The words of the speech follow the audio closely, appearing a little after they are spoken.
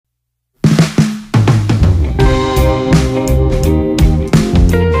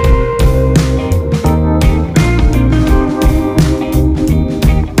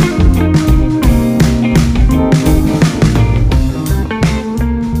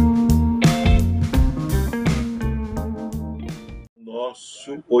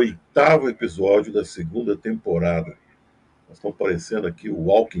nosso 8º episódio da segunda temporada. Nós estamos parecendo aqui o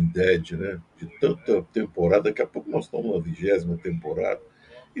Walking Dead, né? De tanta temporada, daqui a pouco nós estamos na 20ª temporada.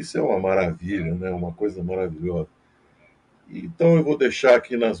 Isso é uma maravilha, né? Uma coisa maravilhosa. Então eu vou deixar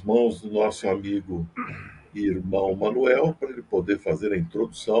aqui nas mãos do nosso amigo e irmão Manuel, para ele poder fazer a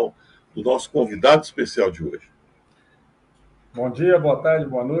introdução do nosso convidado especial de hoje. Bom dia, boa tarde,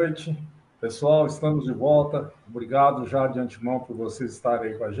 boa noite. Pessoal, estamos de volta. Obrigado já de antemão por vocês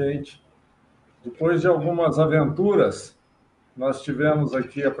estarem aí com a gente. Depois de algumas aventuras, nós tivemos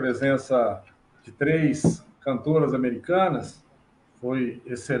aqui a presença de 3 cantoras americanas. Foi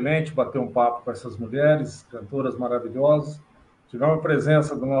excelente bater um papo com essas mulheres, cantoras maravilhosas. Tivemos a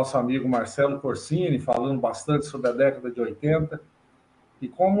presença do nosso amigo Marcelo Corsini, falando bastante sobre a década de 80. E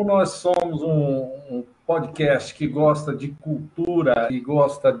como nós somos um podcast que gosta de cultura e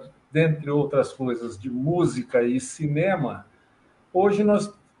gosta, dentre outras coisas, de música e cinema, hoje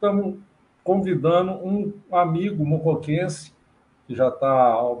nós estamos convidando um amigo mocoquense, que já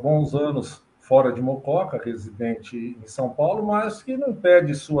está há bons anos fora de Mococa, residente em São Paulo, mas que não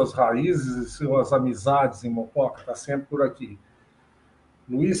perde suas raízes e suas amizades em Mococa, está sempre por aqui.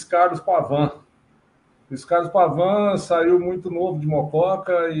 Luiz Carlos Pavan. Luiz Carlos Pavan saiu muito novo de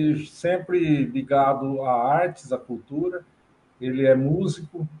Mococa e sempre ligado a artes, à cultura. Ele é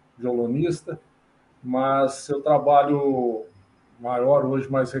músico, violonista, mas seu trabalho maior,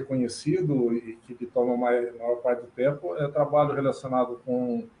 hoje mais reconhecido e que lhe toma a maior parte do tempo, é trabalho relacionado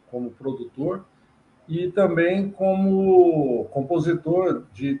como produtor e também como compositor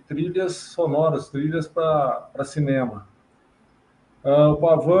de trilhas sonoras, trilhas para cinema. O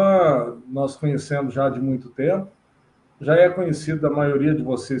Pavan nós conhecemos já de muito tempo, já é conhecido da maioria de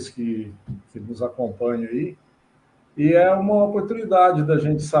vocês que nos acompanham aí, e é uma oportunidade da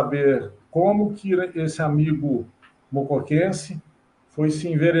gente saber como que esse amigo mocoquense foi se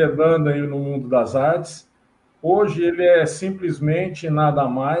enveredando aí no mundo das artes. Hoje ele é simplesmente nada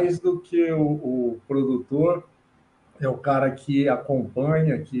mais do que o produtor, é o cara que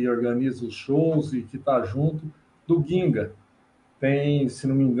acompanha, que organiza os shows e que está junto do Ginga. Tem, se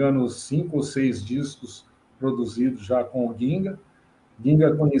não me engano, 5 ou 6 discos produzidos já com o Ginga. Ginga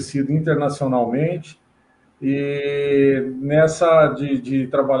é conhecido internacionalmente. E nessa de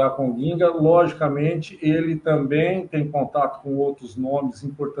trabalhar com o Ginga, logicamente, ele também tem contato com outros nomes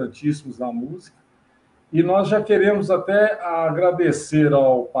importantíssimos da música. E nós já queremos até agradecer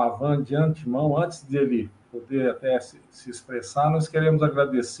ao Pavan de antemão, antes dele poder até se expressar, nós queremos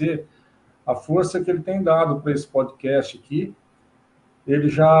agradecer a força que ele tem dado para esse podcast aqui. Ele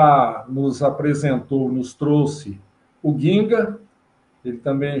já nos apresentou, nos trouxe o Ginga, ele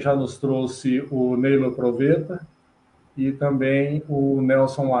também já nos trouxe o Neilo Proveta e também o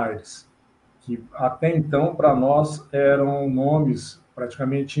Nelson Aires, que até então, para nós, eram nomes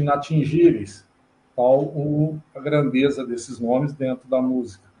praticamente inatingíveis, qual a grandeza desses nomes dentro da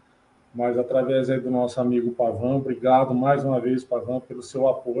música. Mas, através aí do nosso amigo Pavan, obrigado mais uma vez, Pavan, pelo seu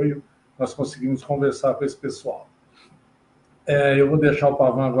apoio, nós conseguimos conversar com esse pessoal. Eu vou deixar o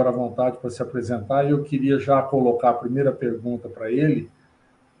Pavan agora à vontade para se apresentar e eu queria já colocar a primeira pergunta para ele.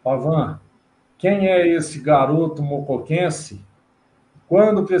 Pavan, quem é esse garoto mocoquense?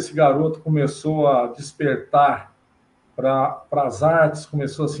 Quando que esse garoto começou a despertar para as artes,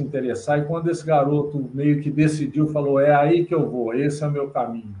 começou a se interessar? E quando esse garoto meio que decidiu, falou, é aí que eu vou, esse é o meu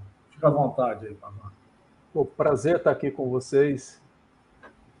caminho. Fica à vontade aí, Pavan. Pô, prazer estar aqui com vocês.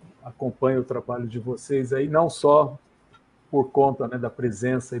 Acompanho o trabalho de vocês aí, não só por conta, né, da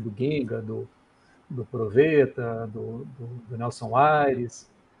presença aí do Ginga, do Proveta, do Nelson Aires,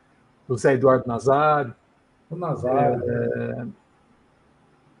 do Zé Eduardo Nazário. O Nazário.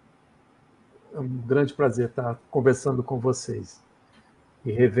 É um grande prazer estar conversando com vocês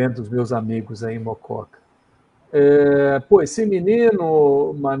e revendo os meus amigos aí em Mococa. Esse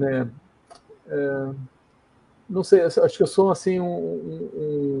menino, Mané, não sei, acho que eu sou assim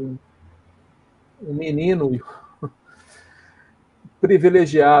um menino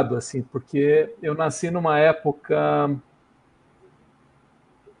privilegiado, assim, porque eu nasci numa época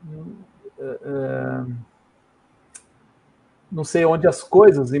não sei, onde as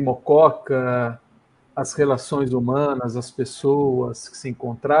coisas em Mococa, as relações humanas, as pessoas que se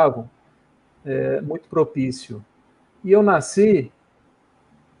encontravam, muito propício. E eu nasci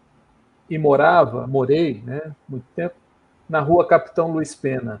e morei, né, muito tempo, na rua Capitão Luiz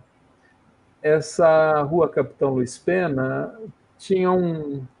Pena. Essa rua Capitão Luiz Pena tinha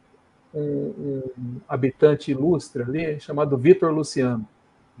um habitante ilustre ali, chamado Vitor Luciano.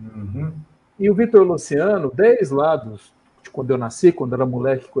 Uhum. E o Vitor Luciano, desde lá de quando eu nasci, quando era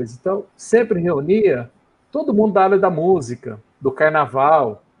moleque, coisa e tal, sempre reunia todo mundo da área da música, do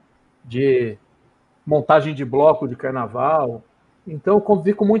carnaval, de montagem de bloco de carnaval. Então, eu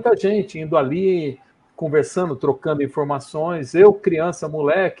convivi com muita gente, indo ali, conversando, trocando informações. Eu, criança,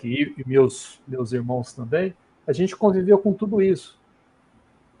 moleque, e meus irmãos também, a gente conviveu com tudo isso.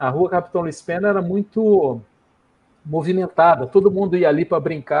 A rua Capitão Luiz Pena era muito movimentada, todo mundo ia ali para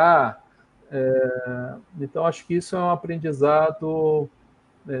brincar. Então, acho que isso é um aprendizado,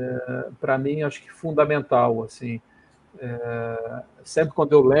 para mim, acho que fundamental. Assim. Sempre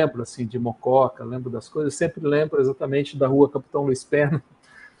quando eu lembro assim, de Mococa, lembro das coisas, sempre lembro exatamente da rua Capitão Luiz Pena,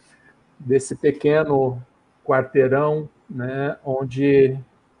 desse pequeno quarteirão, né, onde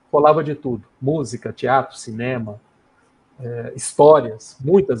rolava de tudo: música, teatro, cinema, histórias,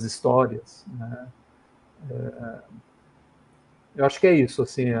 muitas histórias. Né? Eu acho que é isso,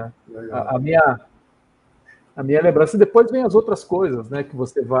 assim, a minha lembrança. E depois vem as outras coisas, né, que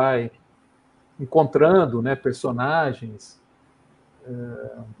você vai encontrando, né, personagens.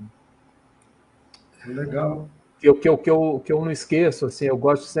 Legal. Que eu não esqueço, assim, eu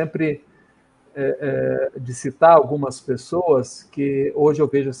gosto sempre de citar algumas pessoas que hoje eu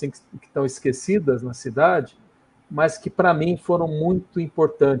vejo assim que estão esquecidas na cidade, mas que para mim foram muito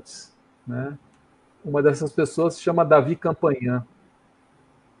importantes, né? Uma dessas pessoas se chama Davi Campanhã,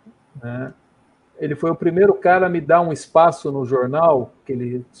 né? Ele foi o primeiro cara a me dar um espaço no jornal que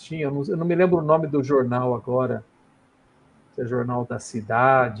ele tinha, eu não me lembro o nome do jornal agora, se é Jornal da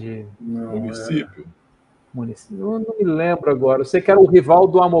Cidade, Não, Município. município, eu não me lembro agora, eu sei que era o rival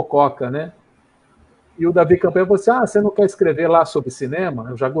do Amococa, né? E o Davi Campanha falou assim: você não quer escrever lá sobre cinema?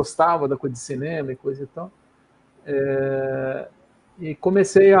 Eu já gostava da coisa de cinema e coisa e tal. E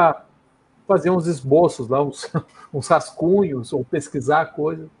comecei a fazer uns esboços lá, uns rascunhos, ou pesquisar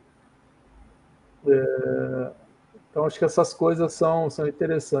coisas. Então, acho que essas coisas são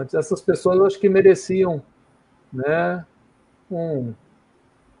interessantes. Essas pessoas, eu acho que mereciam, né, um,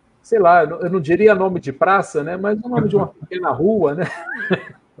 sei lá, eu não diria nome de praça, né, mas o nome de uma pequena rua, né?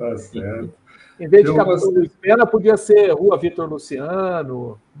 tá certo. Em vez de Eu Capitão gostei, Luiz Pena, podia ser Rua Vitor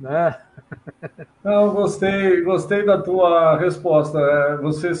Luciano, né? não, gostei da tua resposta.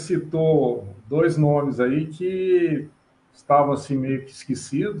 Você citou dois nomes aí que estavam assim meio que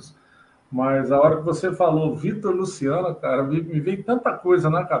esquecidos, mas a hora que você falou Vitor Luciano, cara, me veio tanta coisa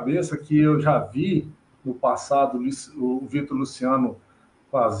na cabeça que eu já vi no passado o Vitor Luciano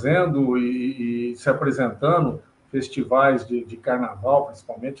fazendo e se apresentando festivais de carnaval,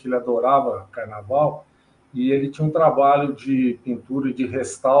 principalmente, ele adorava carnaval, e ele tinha um trabalho de pintura e de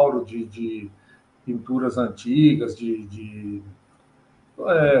restauro de pinturas antigas,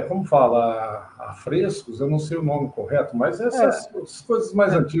 como fala, afrescos, eu não sei o nome correto, mas essas É, coisas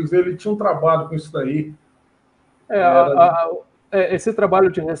mais antigas, ele tinha um trabalho com isso daí, É, era esse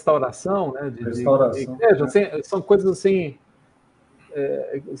trabalho de restauração, né, de restauração, igreja, né? assim, são coisas assim,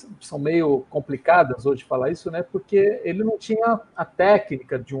 são meio complicadas hoje falar isso, né, porque ele não tinha a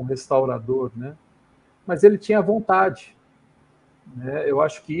técnica de um restaurador, né, mas ele tinha vontade, né. Eu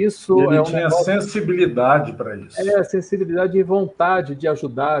acho que E isso ele é um tinha negócio, sensibilidade para isso. sensibilidade e vontade de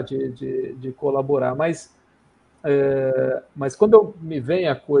ajudar, de colaborar. Mas quando me vem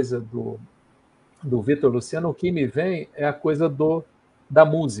a coisa do Vitor Luciano, o que me vem é a coisa da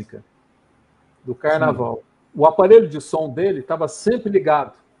música, do Sim. carnaval. O aparelho de som dele estava sempre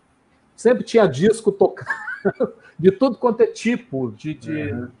ligado, sempre tinha disco tocando, de tudo quanto é tipo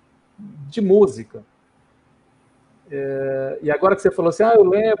Uhum. de música. E agora que você falou assim,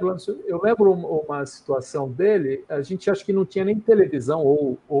 eu lembro uma situação dele, a gente acha que não tinha nem televisão,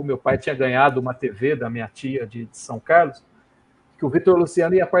 ou meu pai tinha ganhado uma TV da minha tia de São Carlos, que o Vitor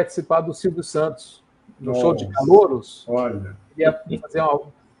Luciano ia participar do Silvio Santos, no show de Nossa, calouros, olha, ia fazer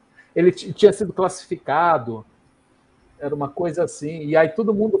ele tinha sido classificado, era uma coisa assim, e aí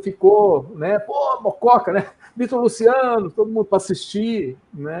todo mundo ficou, né, pô, Mococa, né, Vitor Luciano, todo mundo para assistir,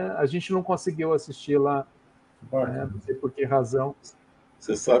 né, a gente não conseguiu assistir lá, né, bacana. não sei por que razão.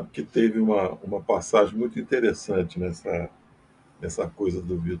 Você sabe que teve uma passagem muito interessante nessa coisa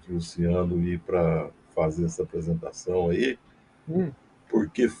do Vitor Luciano ir para fazer essa apresentação aí, Hum,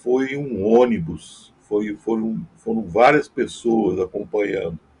 porque foi um ônibus, foram várias pessoas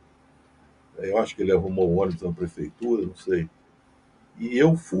acompanhando. Eu acho que ele arrumou um ônibus na prefeitura, não sei. E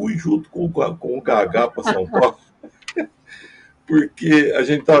eu fui junto com o Gagá para São Paulo, porque a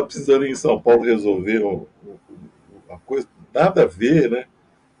gente estava precisando ir em São Paulo resolver uma coisa, nada a ver, né?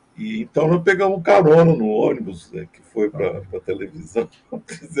 E então nós pegamos um carona no ônibus, né, que foi para a televisão,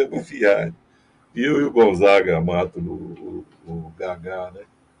 fizemos viagem. Eu e o Gonzaga Mato, o Gagá, né?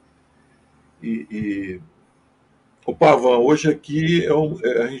 E O Pavão, hoje aqui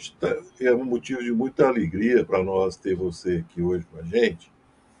a gente é um motivo de muita alegria para nós ter você aqui hoje com a gente,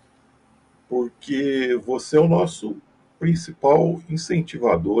 porque você é o nosso principal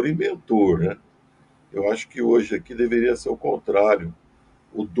incentivador e mentor, né? Eu acho que hoje aqui deveria ser o contrário.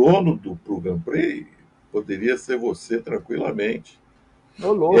 O dono do Plug and Play poderia ser você tranquilamente.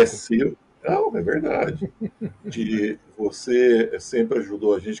 Ô, É louco. seu. Não, é verdade. Você sempre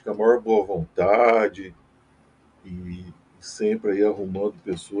ajudou a gente com a maior boa vontade e sempre aí arrumando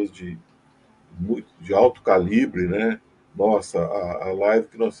pessoas de alto calibre, né? Nossa, a live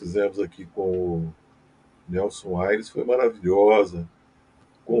que nós fizemos aqui com o Nelson Aires foi maravilhosa,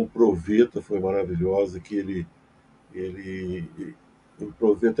 com o Proveta foi maravilhosa, que ele o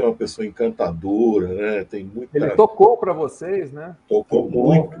Proveta é uma pessoa encantadora, né? Tem Ele muita. tocou para vocês, né? Tocou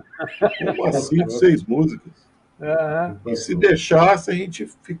muito, tocou umas 5, 6 músicas. É, E se deixasse, a gente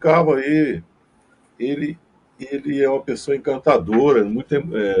ficava aí. Ele, ele é uma pessoa encantadora, muito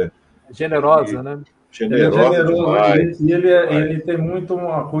generosa, né? Ele é generosa generoso demais. e Demais. ele tem muito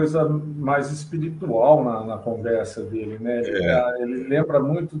uma coisa mais espiritual na conversa dele, né? Ele lembra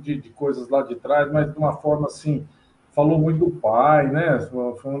muito de coisas lá de trás, mas de uma forma assim, falou muito do pai, né?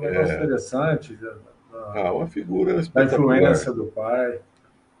 Foi um negócio interessante Uma figura da espetacular. influência do pai.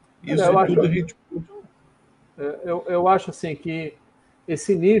 Olha, Isso eu acho, tudo a gente. eu acho assim que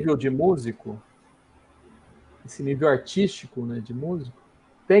esse nível de músico, esse nível artístico, né, de músico,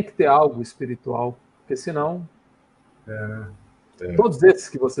 tem que ter algo espiritual, porque senão É, todos esses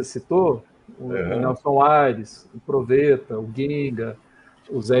que você citou, o é, Nelson Aires, o Proveta, o Ginga,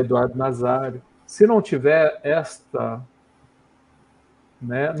 o Zé Eduardo Nazário, se não tiver esta,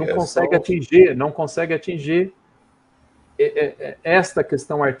 né, são, não consegue atingir esta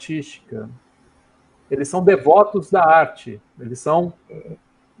questão artística. Eles são devotos da arte, eles são,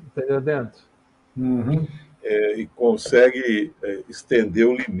 tá entendendo? Uhum. e consegue estender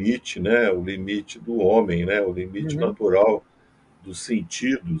o limite, né? O limite do homem, né? O limite Uhum. natural dos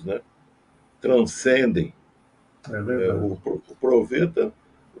sentidos, né? Transcendem. É É, verdade.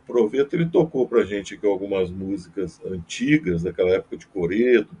 O Proveta ele tocou para gente aqui algumas músicas antigas daquela época de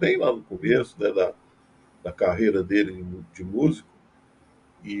Coreto, bem lá no começo, né? Da carreira dele de músico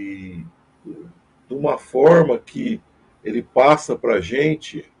e de uma forma que ele passa para a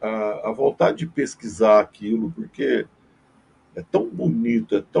gente a vontade de pesquisar aquilo, porque é tão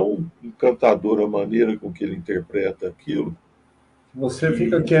bonito, é tão encantadora a maneira com que ele interpreta aquilo, Você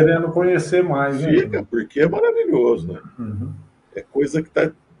fica que querendo conhecer mais, né, fica, Júnior? porque é maravilhoso, né? Uhum. É coisa que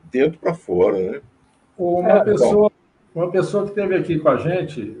está dentro para fora, né? Uma É, Bom, pessoa, uma pessoa que esteve aqui com a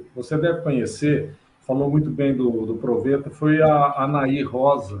gente, você deve conhecer, falou muito bem do Proveta, foi a Anaí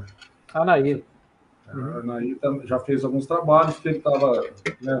Rosa. Anaí. A Uhum. Anaí já fez alguns trabalhos que ele estava,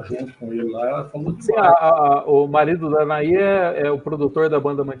 né, junto com ele lá, ela falou Sim, demais. o marido da Anaí é o produtor da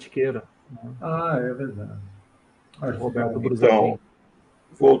banda Mantiqueira, né? Ah, é verdade. O Acho que Roberto legal. Brusaldin. então,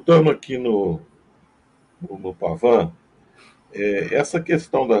 voltando aqui no Pavan, essa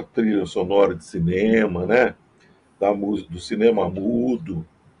questão da trilha sonora de cinema, né? Da música, do cinema mudo.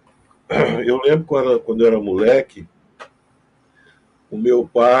 Eu lembro quando eu era moleque, o meu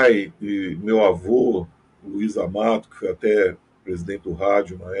pai e meu avô, Luiz Amato, que foi até presidente do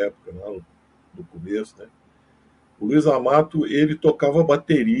rádio na época, lá no começo, né? O Luiz Amato, ele tocava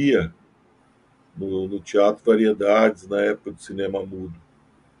bateria no Teatro Variedades, na época do cinema mudo.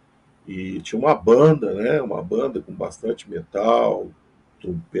 E tinha uma banda, né? Uma banda com bastante metal,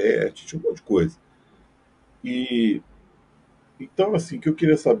 trompete, tinha um monte de coisa. E então, assim, o que eu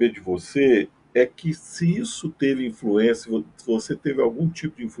queria saber de você é que se isso teve influência, se você teve algum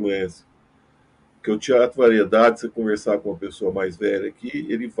tipo de influência, que o Teatro Variedades, você conversar com uma pessoa mais velha aqui,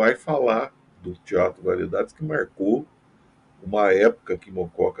 ele vai falar do Teatro Variedades que marcou uma época aqui em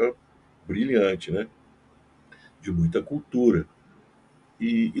Mococa brilhante, né? De muita cultura.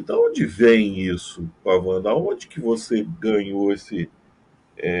 E da onde vem isso, Pavana? Da onde que você ganhou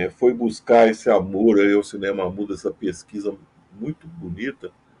foi buscar esse amor aí ao cinema mudo, essa pesquisa muito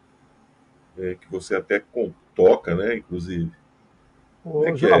bonita, que você até toca, né, inclusive. Como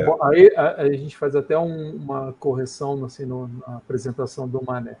é Ô, que João, é? bom, aí a gente faz até uma correção assim, na apresentação do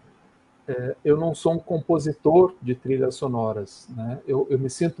Mané. Eu não sou um compositor de trilhas sonoras, né? Eu me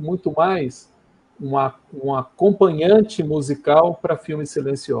sinto muito mais um acompanhante musical para filmes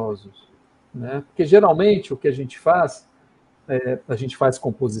silenciosos, né? Porque geralmente o que a gente faz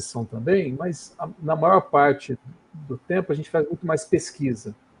composição também, mas na maior parte do tempo a gente faz muito mais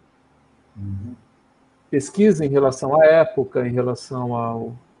pesquisa. Uhum. Pesquisa em relação à época, em relação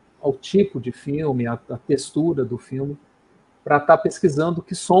ao tipo de filme, a textura do filme. para estar pesquisando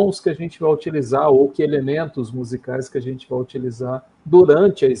que sons que a gente vai utilizar ou que elementos musicais que a gente vai utilizar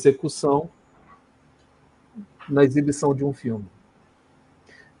durante a execução na exibição de um filme.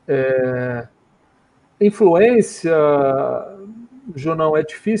 Influência, Junão, é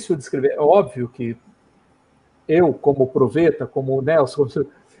difícil de descrever. É óbvio que eu, como Proveta, como o Nelson,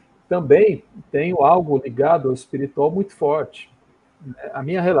 também tenho algo ligado ao espiritual muito forte. A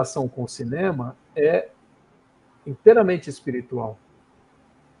minha relação com o cinema é inteiramente espiritual,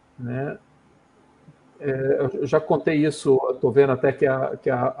 né? Eu já contei isso, estou vendo até que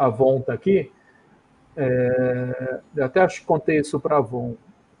a Avon está aqui, eu até acho que contei isso para a Avon.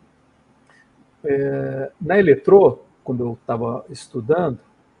 Na Eletrô, quando eu estava estudando,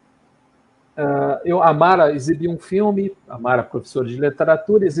 a Mara exibia um filme, a Mara, professora de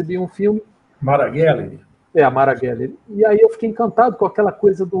literatura, exibia um filme. Mara Geller. A Mara Geller. E aí eu fiquei encantado com aquela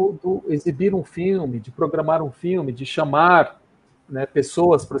coisa do exibir um filme, de programar um filme, de chamar, né,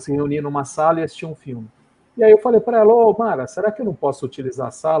 pessoas para se reunir numa sala e assistir um filme. E aí eu falei para ela, Mara, será que eu não posso utilizar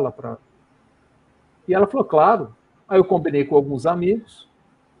a sala para... E ela falou, claro. Aí eu combinei com alguns amigos,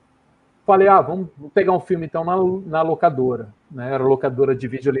 falei, vamos pegar um filme então na locadora, né? Era a locadora de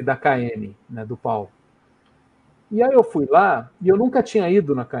vídeo ali da KM, né, do Paulo. E aí eu fui lá, e eu nunca tinha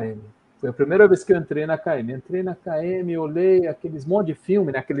ido na KM. Foi a primeira vez que eu entrei na KM. Entrei na KM, olhei aqueles monte de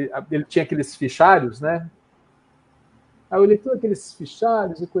filme, né? Ele tinha aqueles fichários, né? Aí eu olhei todos aqueles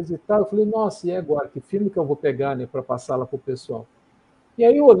fichários e coisa e tal. Eu falei, nossa, e agora? Que filme que eu vou pegar, né, para passar lá para o pessoal? E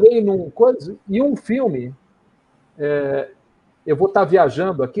aí eu olhei num coisa, e um filme, eu vou estar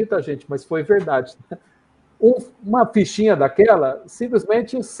viajando aqui, tá, gente? Mas foi verdade. Uma fichinha daquela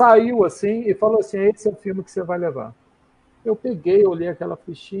simplesmente saiu assim e falou assim, esse é o filme que você vai levar. Eu peguei, olhei aquela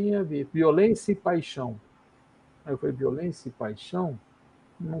fichinha, vi Violência e Paixão. Aí eu falei, Violência e Paixão?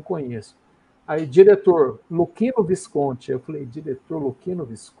 Não conheço. Aí, diretor, Luquino Visconti. Eu falei, diretor Luquino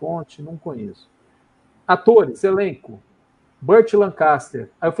Visconti? Não conheço. Atores, elenco, Burt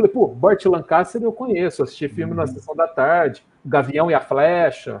Lancaster. Aí eu falei, Burt Lancaster eu conheço, assisti filme na Sessão da Tarde, O Gavião e a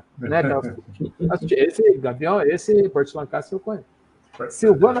Flecha, né? Esse Gavião, esse Burt Lancaster eu conheço.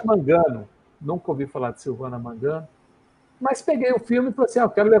 Silvana Mangano, nunca ouvi falar de Silvana Mangano. Mas peguei o filme e falei assim, eu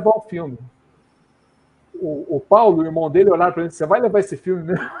quero levar o filme. O Paulo, o irmão dele, olharam para mim e disse, você vai levar esse filme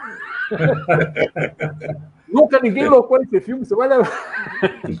mesmo? Nunca ninguém colocou esse filme, você vai levar?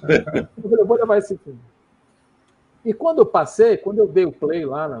 Eu falei, eu vou levar esse filme. E quando eu passei, quando eu dei o play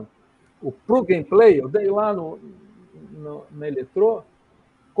lá, pro gameplay, eu dei lá na Eletrô,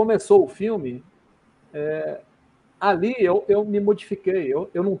 começou o filme, ali eu me modifiquei,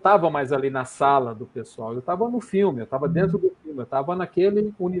 eu não estava mais ali na sala do pessoal, eu estava no filme, eu estava dentro do filme, eu estava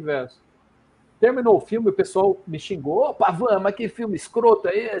naquele universo. Terminou o filme, o pessoal me xingou, Pavan, mas que filme escroto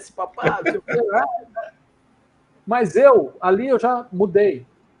é esse, papai? Mas ali eu já mudei.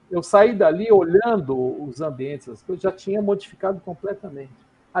 Eu saí dali olhando os ambientes, as coisas, já tinha modificado completamente.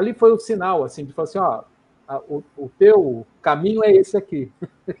 Ali foi o sinal, assim, de falar assim, o teu caminho é esse aqui.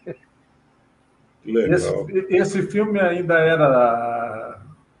 Legal. Esse filme ainda era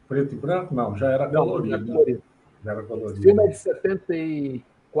preto e branco? Não, já era colorido. Já era colorido. Esse filme é de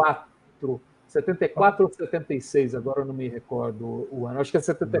 74 ou 76, agora eu não me recordo o ano, acho que é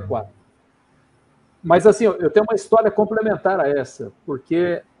 74. Mas, assim, eu tenho uma história complementar a essa,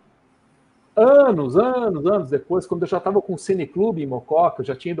 porque anos depois, quando eu já estava com um cineclube em Mococa, eu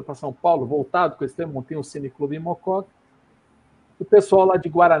já tinha ido para São Paulo, voltado com esse tempo, montei um cineclube em Mococa, o pessoal lá de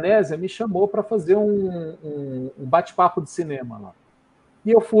Guaranésia me chamou para fazer um bate-papo de cinema lá.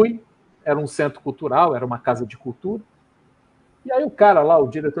 E eu fui, era um centro cultural, era uma casa de cultura, e aí o cara lá, o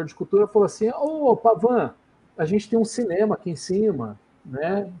diretor de cultura, falou assim, Pavan, a gente tem um cinema aqui em cima,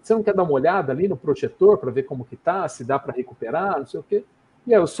 né? Você não quer dar uma olhada ali no projetor para ver como que tá, se dá para recuperar, não sei o quê?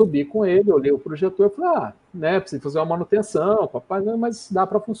 E aí eu subi com ele, olhei o projetor e falei, né, precisa fazer uma manutenção, papai, mas dá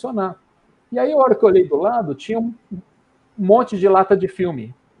para funcionar. E aí, a hora que eu olhei do lado, tinha um monte de lata de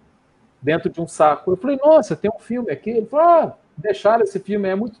filme dentro de um saco. Eu falei, nossa, tem um filme aqui. Ele falou, deixaram esse filme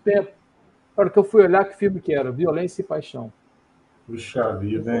há muito tempo. A hora que eu fui olhar, que filme que era? Violência e Paixão. Puxa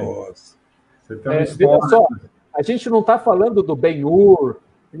vida, hein? Nossa. Você tem uma história... Veja só, a gente não está falando do Ben-Hur,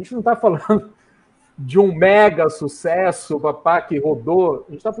 a gente não está falando de um mega sucesso, papá, que rodou.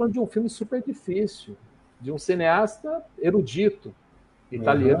 A gente está falando de um filme super difícil, de um cineasta erudito,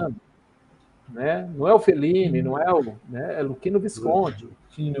 italiano. Né? Não é o Fellini, não é é Luquino Visconti.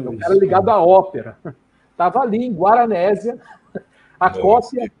 É um cara ligado à ópera. Estava ali em Guaranésia,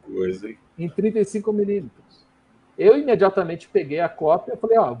 cópia em 35mm. Eu imediatamente peguei a cópia e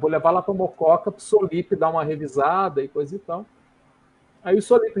falei, vou levar lá para Mococa, para o Solipe dar uma revisada e coisa e tal. Aí o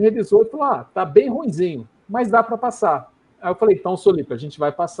Solipe revisou e falou, tá bem ruinzinho, mas dá para passar. Aí eu falei, então, Solipe, a gente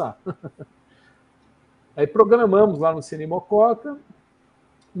vai passar. Aí programamos lá no Cine Mococa.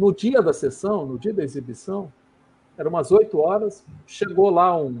 No dia da sessão, no dia da exibição, eram umas 8 horas, chegou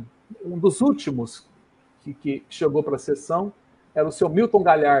lá um dos últimos que chegou para a sessão, era o seu Milton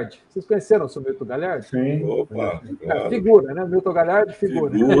Galhardi. Vocês conheceram o seu Milton Galhardi? Sim. Opa, claro. Figura, né? Milton Galhardi,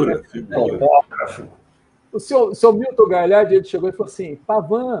 figura. Figura. O seu Milton Galhardi, ele chegou e falou assim,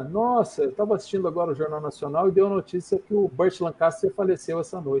 Pavan, nossa, eu estava assistindo agora o Jornal Nacional e deu a notícia que o Burt Lancaster faleceu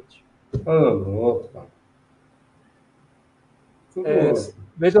essa noite.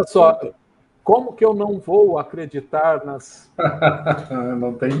 Veja só, como que eu não vou acreditar nas...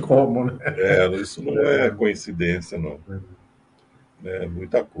 Não tem como, né? Isso não é coincidência, não. É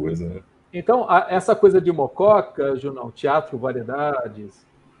muita coisa, né? Então, essa coisa de Mococa, Junão, teatro, variedades,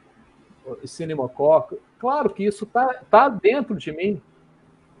 Cine Mococa, claro que isso tá dentro de mim.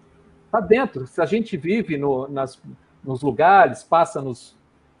 Está dentro. Se a gente vive nos lugares, passa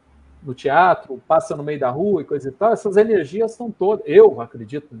no teatro, passa no meio da rua e coisa e tal, essas energias estão todas. Eu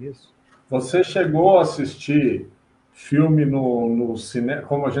acredito nisso. Você chegou a assistir filme no cinema,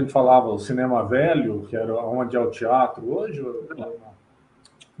 como a gente falava, o cinema velho, que era onde é o teatro hoje?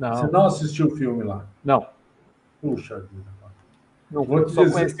 Não. Você não assistiu o filme lá? Não. Puxa vida. Não, só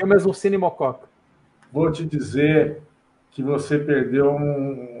conheci mesmo o Cine Mococa. Vou te dizer que você perdeu,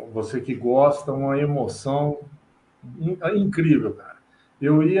 você que gosta, uma emoção incrível, cara.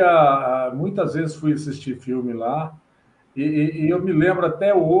 Eu muitas vezes fui assistir filme lá, e eu me lembro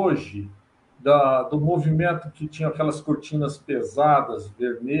até hoje do movimento que tinha aquelas cortinas pesadas,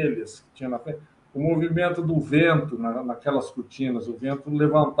 vermelhas, que tinha na frente, o movimento do vento naquelas cortinas, o vento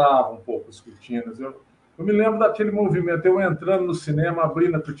levantava um pouco as cortinas. Eu me lembro daquele movimento, eu entrando no cinema,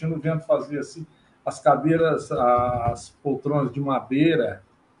 abrindo a cortina, o vento fazia assim, as cadeiras, as poltronas de madeira.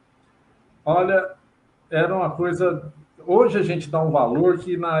 Olha, era uma coisa... Hoje a gente dá um valor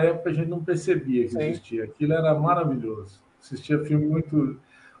que na época a gente não percebia que existia. Aquilo era maravilhoso. Assistia filme muito...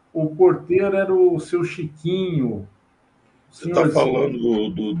 O porteiro era o seu Chiquinho. Você está falando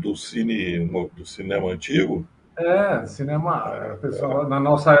do cinema antigo? Cinema... Pessoal, na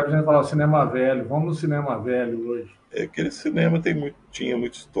nossa época a gente falava cinema velho. Vamos no cinema velho hoje. Aquele cinema tinha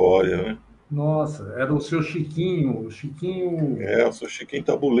muita história, né? Nossa, era o seu Chiquinho. O Chiquinho... o seu Chiquinho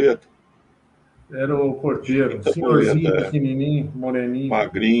Tabuleto. Era o porteiro, senhorzinho, pequenininho, moreninho.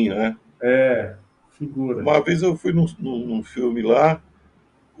 Magrinho, né? Figura. Uma vez eu fui num filme lá,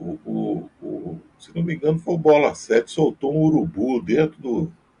 se não me engano, foi o Bola 7, soltou um urubu dentro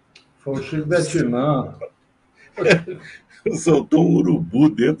do... Foi o Chico Betinã. Soltou um urubu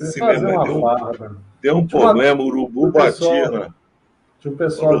dentro do cinema. Deu um problema, o urubu batia na... Tinha um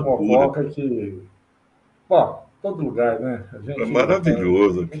pessoal de Mococa que... Bom, todo lugar, né? É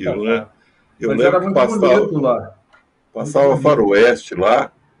maravilhoso aquilo, né? Eu lembro que passava faroeste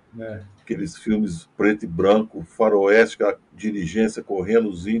lá, aqueles filmes preto e branco, faroeste, com a dirigência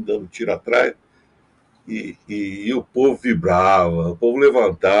correndozinho, dando tiro atrás, e o povo vibrava, o povo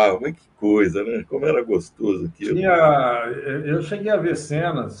levantava, mas que coisa, né? Como era gostoso aquilo. Eu cheguei a ver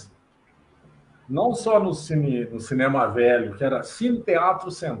cenas, não só no cinema velho, que era Cine Teatro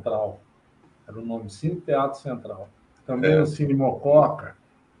Central, era o nome, Cine Teatro Central, também no Cine Mococa.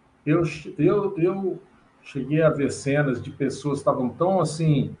 Eu cheguei a ver cenas de pessoas que estavam tão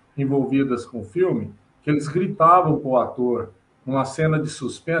assim envolvidas com o filme que eles gritavam para o ator numa cena de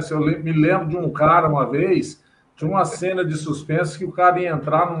suspense. Eu me lembro de um cara uma vez, tinha uma cena de suspense que o cara ia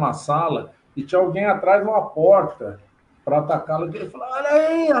entrar numa sala e tinha alguém atrás de uma porta para atacá-lo. Ele falou: olha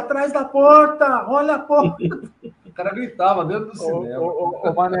aí, atrás da porta, olha a porta. O cara gritava dentro do cinema.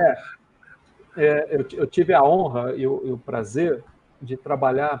 Ô Mané, eu tive a honra e o prazer de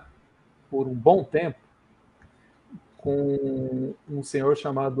trabalhar por um bom tempo com um senhor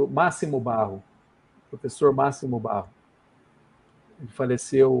chamado Máximo Barro, professor Máximo Barro. Ele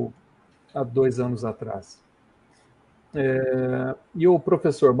faleceu há 2 anos atrás. E o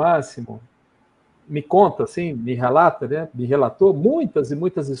professor Máximo me conta, assim, me relata, né? Me relatou muitas e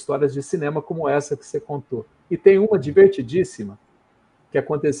muitas histórias de cinema como essa que você contou. E tem uma divertidíssima que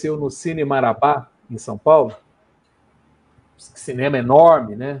aconteceu no Cine Marabá, em São Paulo. Cinema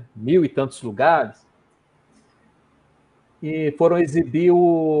enorme, né? 1000 e tantos lugares. E foram exibir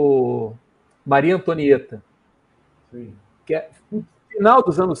o Maria Antonieta. Sim. Que é final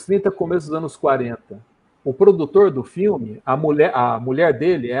dos anos 30, começo dos anos 40. O produtor do filme, a mulher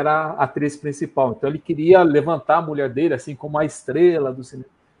dele era a atriz principal. Então ele queria levantar a mulher dele assim como a estrela do cinema.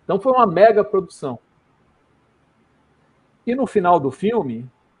 Então foi uma mega produção. E no final do filme,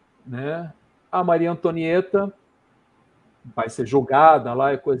 né, a Maria Antonieta vai ser julgada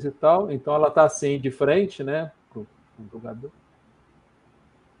lá e coisa e tal. Então ela está assim de frente, né, pro Um jogador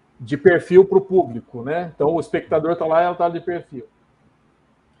de perfil para o público, né? Então o espectador está lá e ela está de perfil.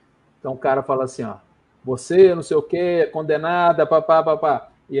 Então o cara fala assim, ó, você não sei o que, é condenada, papá, papá.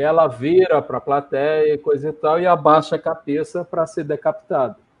 E ela vira para a plateia, coisa e tal, e abaixa a cabeça para ser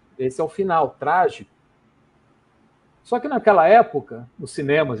decapitada. Esse é o final, trágico. Só que naquela época, nos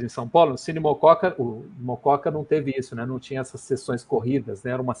cinemas em São Paulo, no Cine Mococa, o Mococa não teve isso, né? Não tinha essas sessões corridas,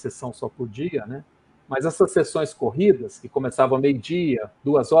 né? Era uma sessão só por dia, né? Mas essas sessões corridas, que começavam meio-dia,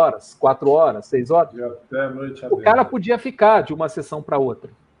 2 horas, 4 horas, 6 horas, até a noite o cara podia ficar de uma sessão para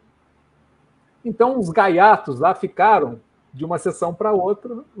outra. Então, os gaiatos lá ficaram de uma sessão para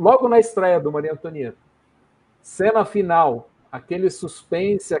outra, logo na estreia do Maria Antonieta. Cena final, aquele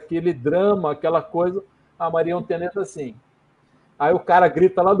suspense, aquele drama, aquela coisa, a Maria Antonieta assim. Aí o cara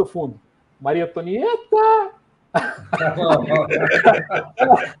grita lá do fundo, Maria Antonieta!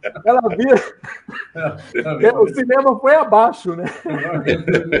 ela vira. O cinema foi abaixo, né?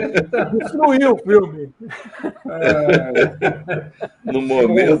 Destruiu o filme. No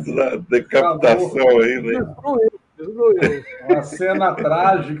momento da decapitação aí, né? Destruiu. Uma cena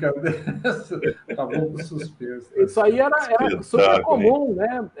trágica acabou com suspense. Isso aí era super comum,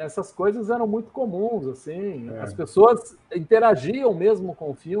 né? Essas coisas eram muito comuns, assim. As pessoas interagiam mesmo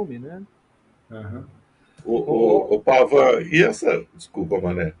com o filme, né? Uhum. O Pava, e essa... Desculpa,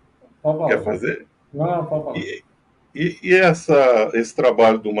 Mané. Quer fazer? Não, pode falar. E esse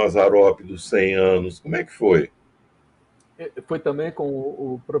trabalho do Mazzaropi dos 100 anos, como é que foi? Foi também com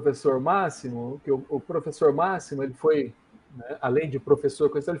o professor Máximo, que o professor Máximo, ele foi, né, além de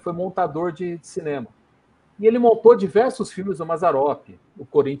professor, ele foi montador de cinema. E ele montou diversos filmes do Mazzaropi, o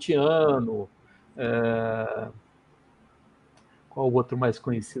Corintiano, qual o outro mais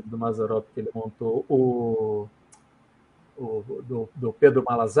conhecido do Mazzaropi que ele montou? Do Pedro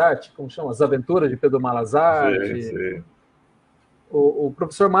Malazarte, como chama? As Aventuras de Pedro Malazarte. Sim. O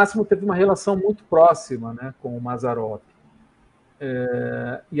professor Máximo teve uma relação muito próxima, né, com o Mazzaropi.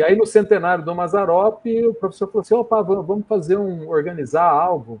 E aí, no centenário do Mazzaropi, o professor falou assim, opa, vamos organizar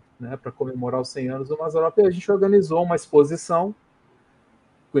algo, né, para comemorar os 100 anos do Mazzaropi. E a gente organizou uma exposição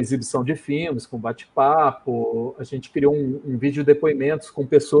com exibição de filmes, com bate-papo. A gente criou um vídeo de depoimentos com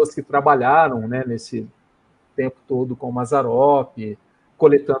pessoas que trabalharam, né, nesse tempo todo com o Mazzaropi,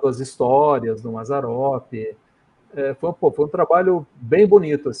 coletando as histórias do Mazzaropi. Foi um trabalho bem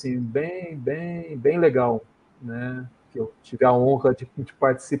bonito, assim, bem legal, né? Que eu tive a honra de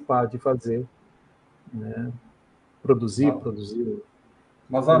participar, de fazer, né? Produzir.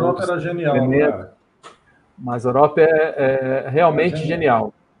 Mazzaropi era genial, né? Mazzaropi é realmente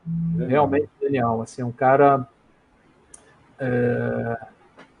genial. Realmente genial. Assim, um cara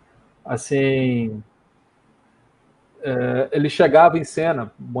assim, ele chegava em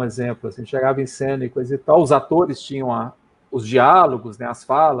cena, um exemplo, assim, chegava em cena e coisa e tal, os atores tinham os diálogos, né, as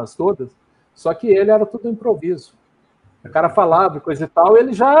falas todas, só que ele era tudo improviso. O cara falava e coisa e tal,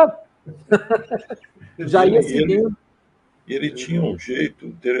 ele já ia seguindo. E ele tinha um jeito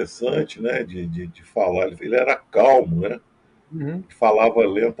interessante, né, de falar. Ele era calmo, né? Uhum. Falava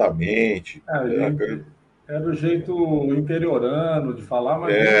lentamente. Era o jeito interiorano de falar,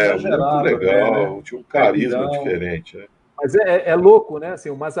 mas muito exagerado. Muito legal, né? Tinha um carisma diferente. Né? Mas é louco, né?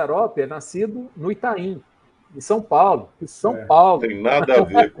 Assim, o Mazzaropi é nascido no Itaim, em São Paulo. Paulo. Não tem nada a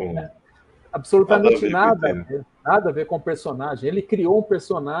ver com... Absolutamente nada a ver com o personagem. Ele criou um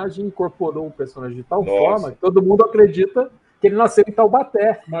personagem, incorporou um personagem de tal forma que todo mundo acredita que ele nasceu em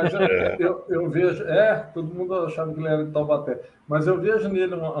Taubaté. Mas eu vejo... todo mundo achava que ele era de Taubaté. Mas eu vejo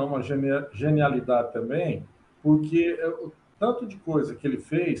nele uma genialidade também, porque tanto de coisa que ele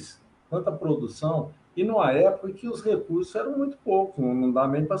fez, tanta produção, e numa época que os recursos eram muito poucos, não dá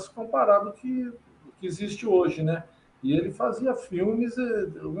nem para se comparar do que existe hoje, né? E ele fazia filmes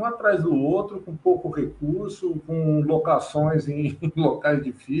um atrás do outro, com pouco recurso, com locações em locais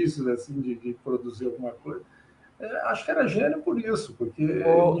difíceis, assim, de produzir alguma coisa. Acho que era gênio por isso, porque ele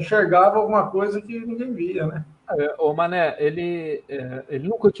enxergava alguma coisa que ninguém via, né? O Mané, ele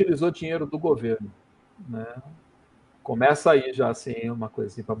nunca utilizou dinheiro do governo, né? Começa aí já assim uma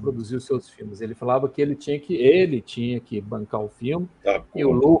coisa assim, para produzir os seus filmes. Ele falava que ele tinha que bancar o filme e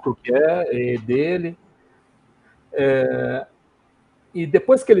o lucro que é dele. E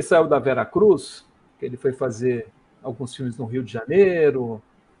depois que ele saiu da Veracruz, que ele foi fazer alguns filmes no Rio de Janeiro,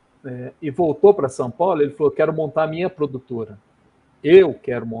 e voltou para São Paulo, ele falou, quero montar a minha produtora. Eu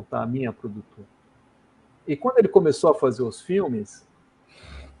quero montar a minha produtora. E quando ele começou a fazer os filmes,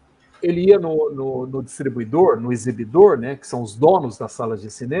 ele ia no distribuidor, no exibidor, né, que são os donos das salas de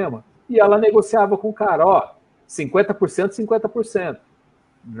cinema, e ela negociava com o cara, 50%, 50%,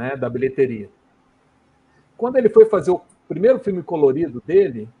 né, da bilheteria. quando ele foi fazer o primeiro filme colorido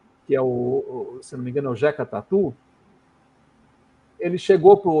dele, que é se não me engano, é o Jeca Tatu, ele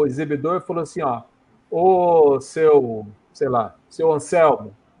chegou para o exibidor e falou assim, ó, ô seu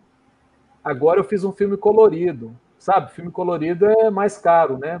Anselmo, agora eu fiz um filme colorido, sabe? Filme colorido é mais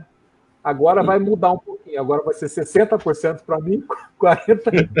caro, né? Agora vai mudar um pouquinho, agora vai ser 60% para mim,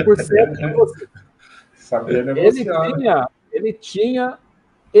 40% para você. Sabia negociar. Ele tinha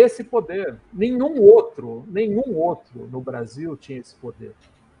esse poder. Nenhum outro no Brasil tinha esse poder.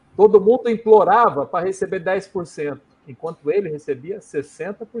 Todo mundo implorava para receber 10%, enquanto ele recebia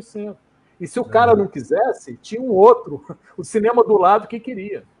 60%. E se o cara não quisesse, tinha um outro, o cinema do lado, que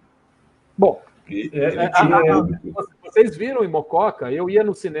queria. Bom, vocês viram em Mococa, eu ia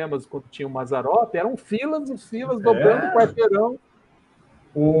nos cinemas quando tinha o Mazzaropi, eram filas e filas dobrando o quarteirão.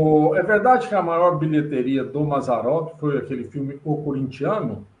 É verdade que a maior bilheteria do Mazzaropi foi aquele filme O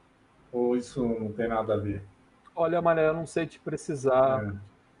Corintiano? Ou isso não tem nada a ver? Olha, Mané, eu não sei te precisar.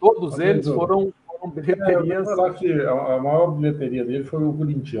 Todos eles foram bilheterias. Eu vou falar que a maior bilheteria dele foi O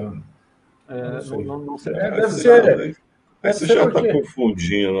Corintiano. Não sei. Deve ser. Aí você já está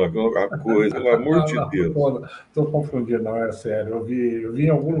confundindo a coisa, pelo amor de Deus. Estou confundindo, não, é sério. Eu vi em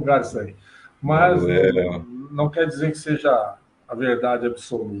algum lugar isso aí. Mas não quer dizer que seja a verdade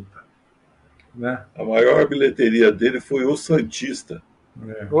absoluta. Né? A maior bilheteria dele foi O Santista.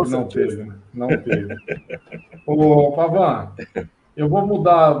 Não teve. Ô, Pavan, eu vou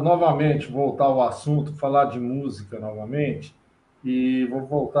mudar novamente, voltar ao assunto, falar de música novamente, e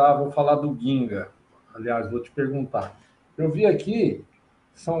vou falar do Ginga. Aliás, vou te perguntar. Eu vi aqui,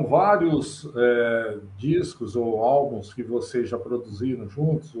 são vários discos ou álbuns que vocês já produziram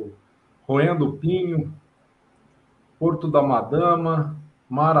juntos, o Roendo o Pinho, Porto da Madama,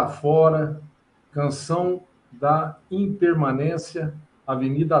 Mar Afora, Canção da Impermanência,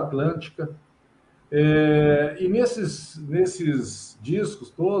 Avenida Atlântica. E nesses discos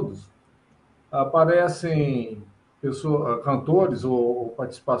todos aparecem cantores ou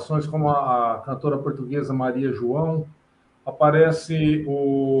participações como a cantora portuguesa Maria João, aparece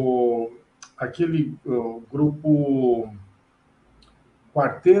aquele grupo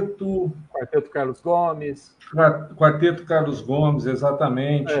Quarteto Carlos Gomes. Quarteto Carlos Gomes,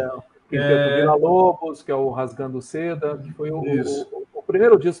 exatamente. Quinteto Villa-Lobos, que é o Rasgando Seda, que foi o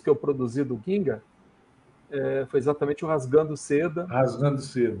primeiro disco que eu produzi do Ginga, foi exatamente o Rasgando Seda. Rasgando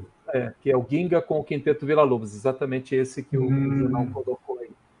Seda. Que é o Ginga com o Quinteto Villa-Lobos, exatamente esse que o Junão colocou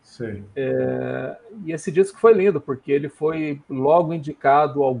aí. Sim. E esse disco foi lindo, porque ele foi logo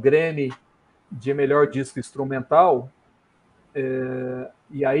indicado ao Grammy de melhor disco instrumental.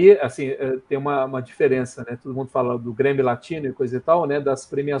 E aí, assim, tem uma diferença, né? Todo mundo fala do Grammy Latino e coisa e tal, né? Das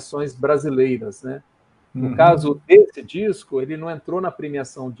premiações brasileiras, né? No caso desse disco, ele não entrou na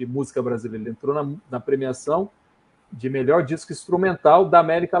premiação de música brasileira, ele entrou na premiação de melhor disco instrumental da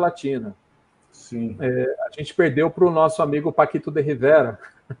América Latina. Sim. A gente perdeu para o nosso amigo Paquito de Rivera.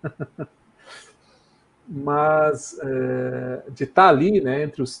 Mas de estar ali, né,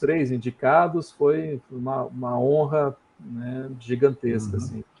 entre os 3 indicados, foi uma honra, né, gigantesca.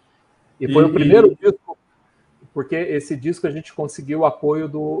 Assim. E foi o primeiro disco, porque esse disco a gente conseguiu o apoio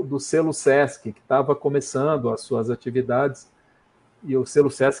do selo Sesc, que estava começando as suas atividades, e o selo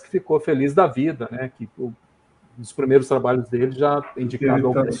Sesc ficou feliz da vida, né, que os primeiros trabalhos dele já indicado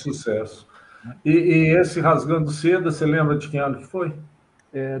ao tanto sucesso. E esse Rasgando Seda, você lembra de que ano que foi?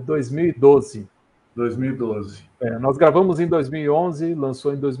 2012. 2012. Nós gravamos em 2011,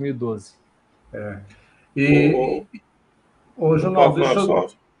 lançou em 2012. Ô, Junão, deixa eu...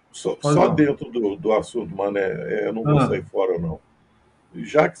 Só dentro do assunto, Mané, eu não vou sair fora, não.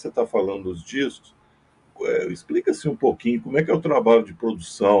 Já que você está falando dos discos, explica-se um pouquinho como é que é o trabalho de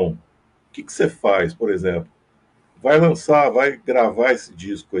produção. O que você faz, por exemplo? Vai gravar esse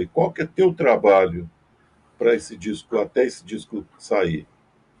disco aí. Qual que é teu trabalho para esse disco, até esse disco sair?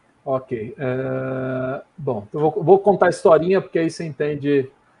 Ok. Bom, então vou contar a historinha, porque aí você entende,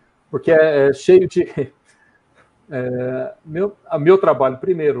 porque é cheio de... meu trabalho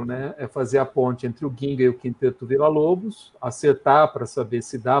primeiro, né, é fazer a ponte entre o Ginga e o Quinteto Villa-Lobos, acertar para saber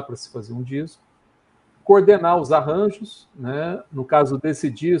se dá para se fazer um disco, coordenar os arranjos, né? No caso desse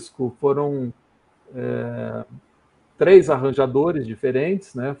disco foram 3 arranjadores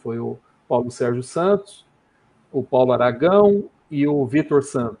diferentes, né? Foi o Paulo Sérgio Santos, o Paulo Aragão e o Vitor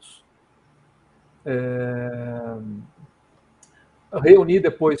Santos. Reunir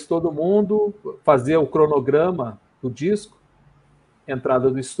depois todo mundo, fazer o cronograma do disco,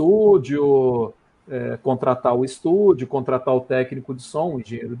 entrada do estúdio, contratar o estúdio, contratar o técnico de som, o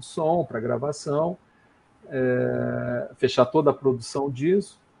engenheiro de som para gravação, fechar toda a produção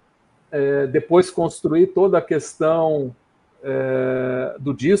disso. depois construir toda a questão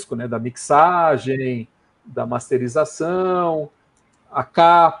do disco, né, da mixagem, da masterização, a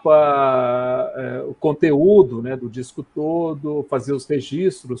capa, o conteúdo, né, do disco todo, fazer os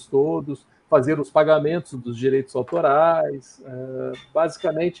registros todos, fazer os pagamentos dos direitos autorais,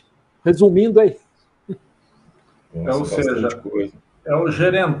 basicamente, resumindo aí. Nossa, ou seja, coisa. É o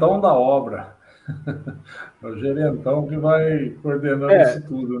gerentão da obra. É o gerentão que vai coordenando isso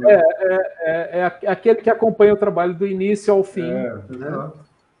tudo, né? É aquele que acompanha o trabalho do início ao fim. Né?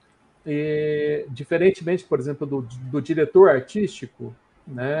 E, diferentemente, por exemplo, do diretor artístico,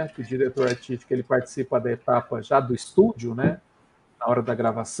 né? Que o diretor artístico ele participa da etapa já do estúdio, né? Na hora da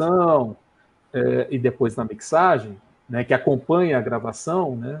gravação e depois na mixagem, né? Que acompanha a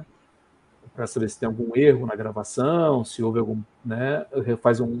gravação, né? Para saber se tem algum erro na gravação, se houve algum, né?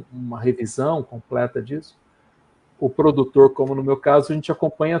 Faz uma revisão completa disso. O produtor, como no meu caso, a gente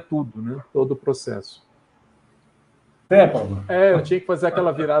acompanha tudo, né? Todo o processo. Eu tinha que fazer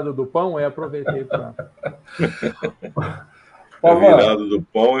aquela virada do pão, aí aproveitei para. A virada do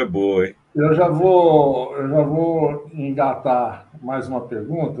pão é boa, hein? Eu já vou engatar mais uma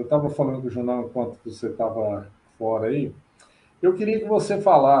pergunta. Eu estava falando do jornal enquanto você estava fora aí. Eu queria que você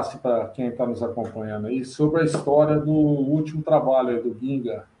falasse para quem está nos acompanhando aí sobre a história do último trabalho do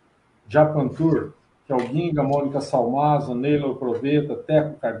Ginga, Japan Tour, que é o Ginga, Mônica Salmazo, Neylor Proveta,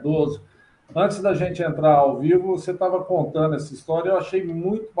 Teco Cardoso. Antes da gente entrar ao vivo, você estava contando essa história, eu achei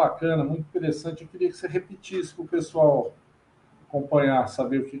muito bacana, muito interessante. Eu queria que você repetisse para o pessoal acompanhar,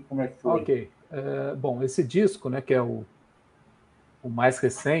 saber como é que foi. Ok. Bom, esse disco, né, que é o mais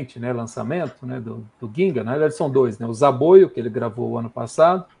recente, né, lançamento, né, do Ginga, na verdade são dois, né, o Zaboio, que ele gravou o ano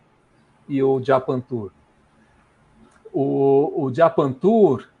passado, e o Japan Tour. O Japan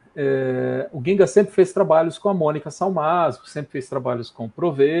Tour, o Ginga sempre fez trabalhos com a Mônica Salmazo, sempre fez trabalhos com o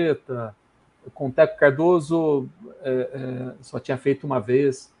Proveta, com o Teco Cardoso só tinha feito uma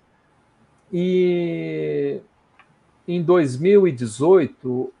vez. E em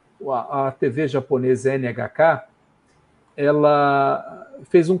 2018, a TV japonesa NHK, ela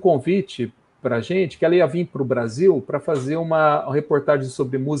fez um convite para a gente, que ela ia vir para o Brasil para fazer uma reportagem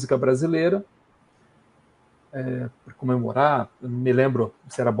sobre música brasileira, para comemorar, eu não me lembro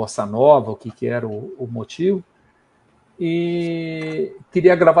se era Bossa Nova, o que era o motivo, e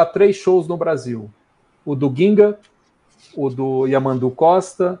queria gravar 3 shows no Brasil, o do Ginga, o do Yamandu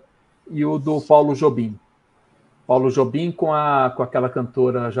Costa e o do Paulo Jobim. Paulo Jobim com aquela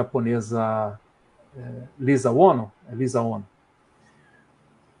cantora japonesa Lisa Ono.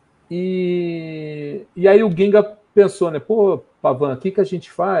 E aí o Ginga pensou, né? Pô, Pavan, o que a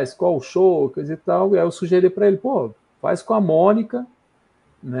gente faz? Qual o show? Coisa e tal. E aí eu sugeri para ele, pô, faz com a Mônica,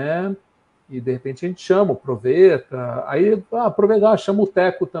 né? E de repente a gente chama o Proveta. Aí, aproveitar, chama o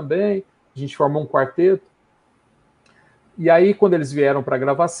Teco também. A gente formou um quarteto. E aí, quando eles vieram para a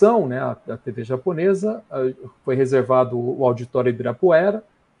gravação, né, a TV japonesa, foi reservado o auditório Ibirapuera,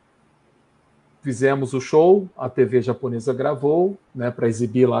 fizemos o show, a TV japonesa gravou, né, para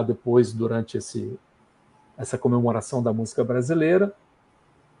exibir lá depois, durante essa comemoração da música brasileira,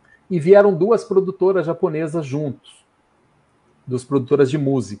 e vieram 2 produtoras japonesas juntos, 2 produtoras de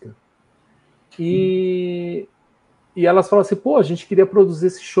música. E elas falaram assim, pô, a gente queria produzir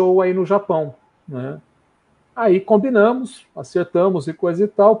esse show aí no Japão, né? Aí combinamos, acertamos e coisa e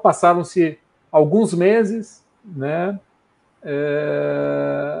tal. Passaram-se alguns meses, né?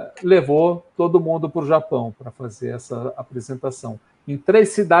 Levou todo mundo para o Japão para fazer essa apresentação em 3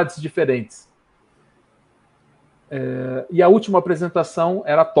 cidades diferentes. E a última apresentação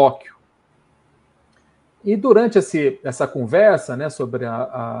era Tóquio. E durante essa conversa, né, sobre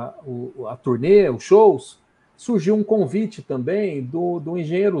a turnê, os shows, surgiu um convite também do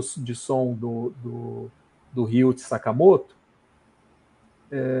engenheiro de som do Ryuichi Sakamoto,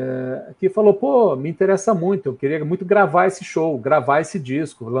 que falou, pô, me interessa muito, eu queria muito gravar esse show, gravar esse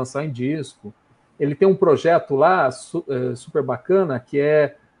disco, lançar em disco. Ele tem um projeto lá super bacana, que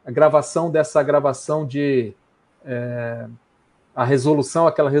é a gravação de a resolução,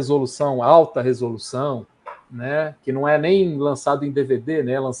 aquela resolução, alta resolução, né, que não é nem lançado em DVD,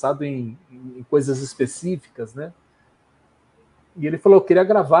 né, é lançado em coisas específicas, né? E ele falou, eu queria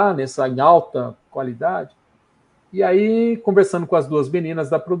gravar em alta qualidade. E aí, conversando com as 2 meninas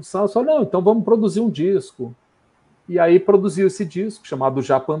da produção, eu falei, não, então vamos produzir um disco. E aí produziu esse disco, chamado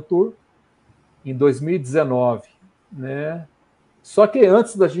Japan Tour, em 2019. Né? Só que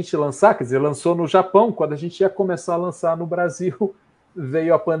antes da gente lançar, quer dizer, lançou no Japão, quando a gente ia começar a lançar no Brasil,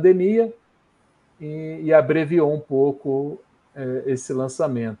 veio a pandemia e abreviou um pouco esse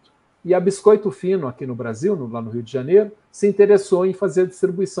lançamento. E a Biscoito Fino, aqui no Brasil, lá no Rio de Janeiro, se interessou em fazer a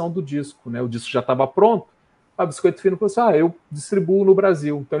distribuição do disco, né? O disco já estava pronto. A Biscoito Fino falou assim: eu distribuo no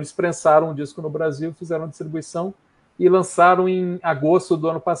Brasil. Então eles prensaram o disco no Brasil, fizeram a distribuição e lançaram em agosto do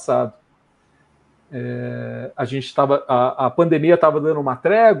ano passado. A pandemia estava dando uma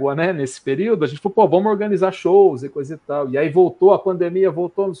trégua, né, nesse período. A gente falou, vamos organizar shows e coisa e tal. E aí voltou a pandemia,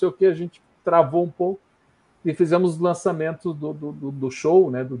 voltou não sei o que, a gente travou um pouco e fizemos o lançamento do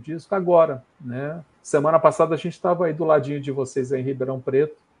show, né, do disco agora, né? Semana passada a gente estava aí do ladinho de vocês aí em Ribeirão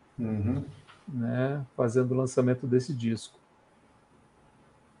Preto, né, fazendo o lançamento desse disco.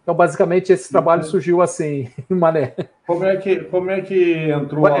 Então, basicamente, esse trabalho surgiu assim, Mané. Como é que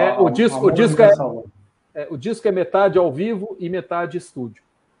entrou o disco é metade ao vivo e metade estúdio.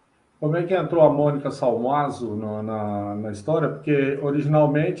 Como é que entrou a Mônica Salmazo na história? Porque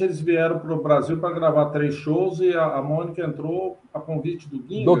originalmente eles vieram para o Brasil para gravar 3 shows e a Mônica entrou a convite do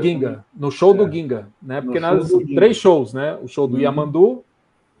Ginga. Do Ginga, no show do Ginga, né? Porque nós 3 shows, né? O show do Yamandu,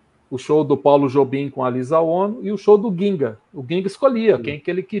 o show do Paulo Jobim com a Lisa Ono e o show do Ginga. O Ginga escolhia quem que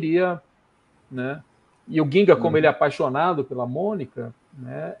ele queria, né? E o Ginga, como ele é apaixonado pela Mônica,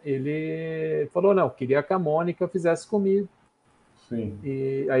 né? Ele falou, não, queria que a Mônica fizesse comigo. Sim.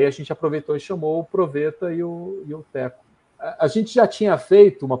 E aí a gente aproveitou e chamou o Proveta e o Teco. A gente já tinha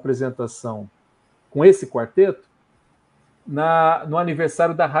feito uma apresentação com esse quarteto no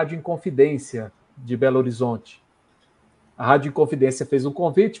aniversário da Rádio Inconfidência de Belo Horizonte. A Rádio Inconfidência fez um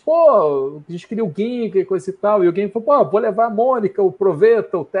convite, a gente queria o Ginga e coisa e tal, e o Ginga falou, vou levar a Mônica, o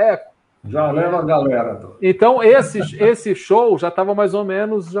Proveta, o Teco. Já leva a galera. Então esse show já estava mais ou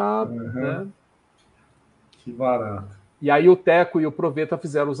menos já... Né? Que barato. E aí o Teco e o Proveta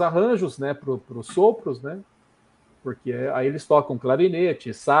fizeram os arranjos, né, para os sopros, né? Porque aí eles tocam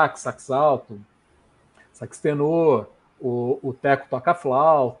clarinete, sax alto, sax tenor, o Teco toca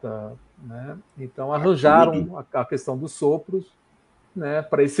flauta, né? Então arranjaram a questão dos sopros, né,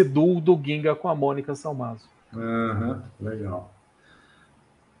 para esse duo do Ginga com a Mônica Salmazo. Legal.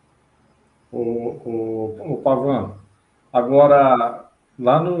 O Pavan, agora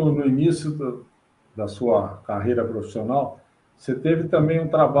lá no início da sua carreira profissional, você teve também um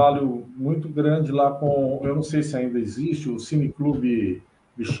trabalho muito grande lá com, eu não sei se ainda existe, o Cineclube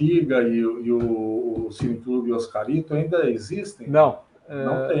Bexiga e o Cineclube Oscarito, ainda existem? Não.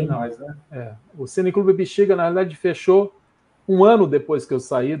 Não tem mais, né? O Cineclube Bexiga, na realidade, fechou um ano depois que eu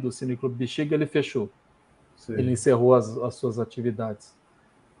saí do Cineclube Bexiga, ele fechou. Sim. Ele encerrou as suas atividades.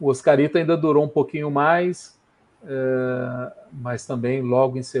 O Oscarito ainda durou um pouquinho mais, mas também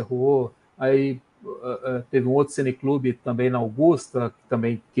logo encerrou. Aí teve um outro cineclube também na Augusta, que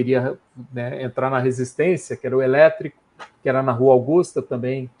também queria, né, entrar na Resistência, que era o Elétrico, que era na Rua Augusta,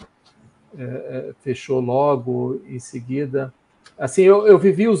 também fechou logo em seguida. Assim, eu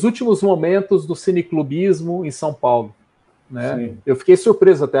vivi os últimos momentos do cineclubismo em São Paulo, né? Eu fiquei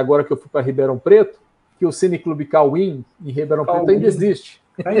surpreso até agora que eu fui para Ribeirão Preto, que o Cineclube Cauim em Ribeirão Preto ainda existe.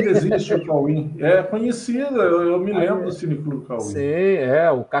 Ainda existe o Cauim. É conhecido, eu me lembro do Cineclube Cauim. Sim,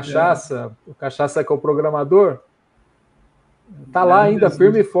 o Cachaça. O Cachaça, que é o programador, está lá ainda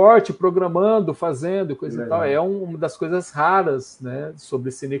firme e forte, programando, fazendo, coisa e tal. É uma das coisas raras, né,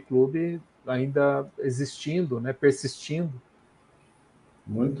 sobre Cineclube ainda existindo, né, persistindo.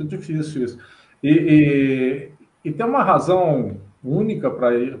 Muito difícil isso. E tem uma razão única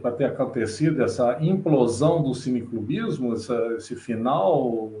para ter acontecido essa implosão do cineclubismo, esse final?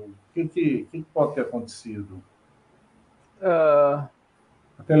 O que pode ter acontecido? A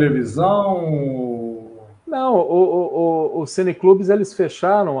televisão? Não, os cineclubes, eles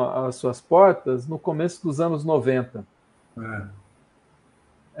fecharam as suas portas no começo dos anos 90.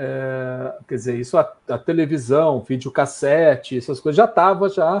 Quer dizer, isso a televisão, videocassete, essas coisas já estava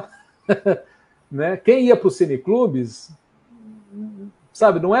né? Quem ia para os cineclubes,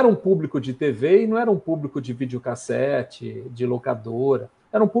 sabe, não era um público de TV e não era um público de videocassete, de locadora,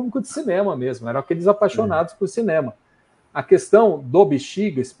 era um público de cinema mesmo, eram aqueles apaixonados por cinema. A questão do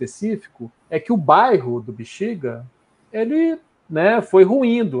Bexiga específico é que o bairro do Bexiga, ele, né, foi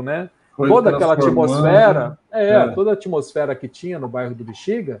ruindo, né? Toda aquela atmosfera, toda a atmosfera que tinha no bairro do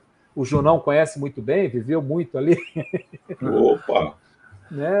Bexiga, o Junão conhece muito bem, viveu muito ali. Opa!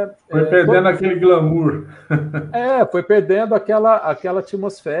 Né? Foi perdendo aquele glamour. Foi perdendo aquela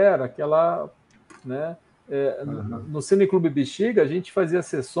atmosfera, aquela, né? No Cineclube Bexiga, a gente fazia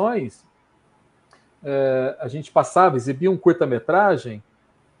sessões, a gente passava, exibia um curta-metragem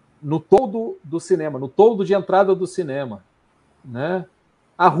no toldo do cinema, no toldo de entrada do cinema, né?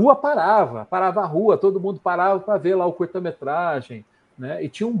 A rua parava a rua, todo mundo parava para ver lá o curta-metragem, né? E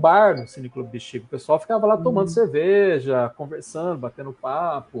tinha um bar no Cineclube Bexiga, o pessoal ficava lá tomando cerveja, conversando, batendo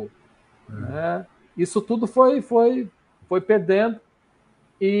papo, Né? Isso tudo foi perdendo.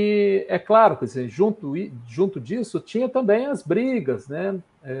 E é claro, quer dizer, junto disso tinha também as brigas, né?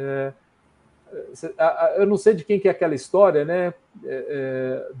 Eu não sei de quem que é aquela história, né?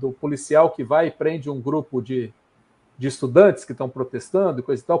 Do policial que vai e prende um grupo de estudantes que estão protestando, e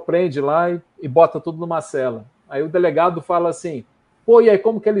coisa e tal, prende lá e bota tudo numa cela. Aí o delegado fala assim: pô, e aí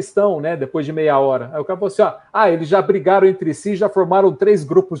como que eles estão, né? Depois de meia hora. Aí o cara falou assim: eles já brigaram entre si, já formaram 3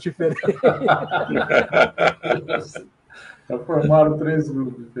 grupos diferentes. Já formaram 3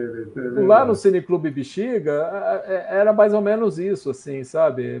 grupos diferentes. Lá no Cineclube Bexiga era mais ou menos isso, assim,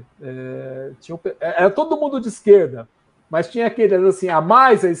 sabe? Era todo mundo de esquerda, mas tinha aquele assim, a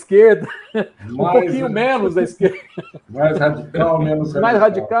mais à esquerda, um pouquinho menos à esquerda. Mais radical, menos radical. Mais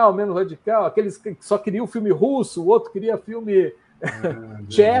radical, menos radical. Aqueles que só queriam filme russo, o outro queria filme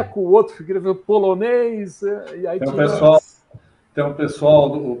tcheco, o outro queria filme polonês. E aí tem um pessoal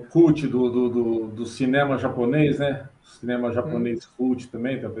do cult do cinema japonês, né? Cinema japonês cult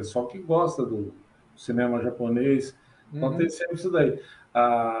também, tem um pessoal que gosta do cinema japonês. Então tem sempre isso daí.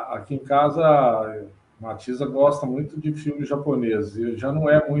 Aqui em casa, a Matisa gosta muito de filmes japoneses, e já não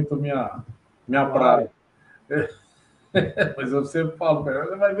é muito minha praia. Mas eu sempre falo para ela: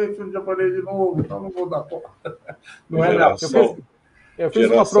 você vai ver filme japonês de novo, então não vou dar conta. Não é minha Geração, eu fiz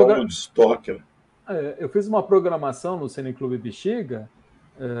geração de estoque, né? Eu fiz uma programação no Cineclube Bexiga,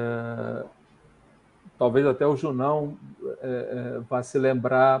 talvez até o Junão vá se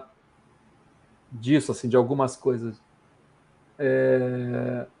lembrar disso, assim, de algumas coisas.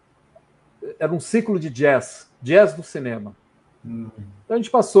 Era um ciclo de jazz do cinema. Então a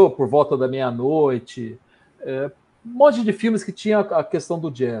gente passou por volta da meia-noite, um monte de filmes que tinha a questão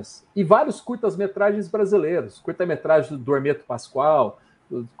do jazz. E vários curtas-metragens brasileiros, curta-metragem do Hermeto Pascoal,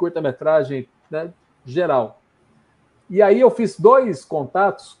 curta-metragem, né, geral. E aí eu fiz 2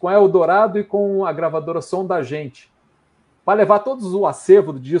 contatos com a Eldorado e com a gravadora Som da Gente, para levar todos o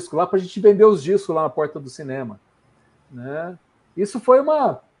acervo do disco lá, para a gente vender os discos lá na porta do cinema. Né? Isso foi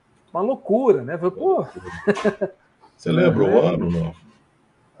uma loucura, né? Pô. Você lembra o ano, não?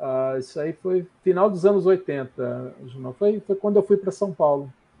 Isso aí foi final dos anos 80. Foi quando eu fui para São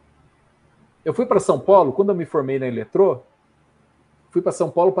Paulo. Eu fui para São Paulo, quando eu me formei na Eletrô, fui para São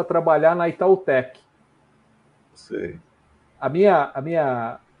Paulo para trabalhar na Itautec. Sei. A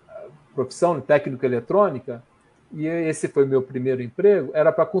minha profissão de técnico eletrônica, e esse foi o meu primeiro emprego,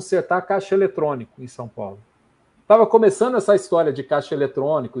 era para consertar caixa eletrônico em São Paulo. Estava começando essa história de caixa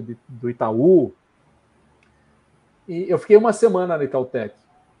eletrônico do Itaú, e eu fiquei uma semana na Itautec.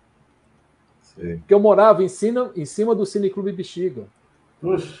 Sim. Porque eu morava em cima do Cineclube Bexiga.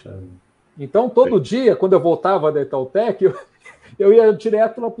 Puxa. Então, todo dia, quando eu voltava da Itautec, eu ia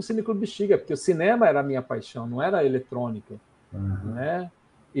direto lá para o Cineclube Bexiga, porque o cinema era a minha paixão, não era a eletrônica. Né?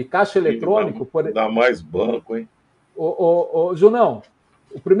 E caixa eletrônico... Dá mais banco, hein? Junão,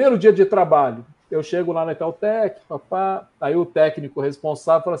 o primeiro dia de trabalho, eu chego lá na Itautec, aí o técnico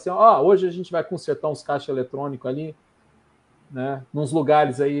responsável fala assim: hoje a gente vai consertar uns caixas eletrônicos ali, né, nos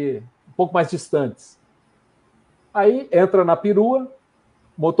lugares aí um pouco mais distantes. Aí entra na perua,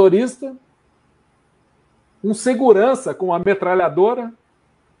 motorista, um segurança com uma metralhadora,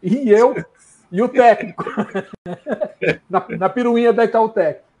 e eu e o técnico na peruinha da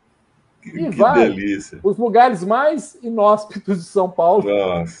Itautec. E vai delícia. Os lugares mais inóspitos de São Paulo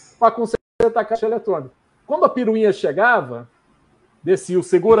para consertar a caixa eletrônica. Quando a peruinha chegava, descia o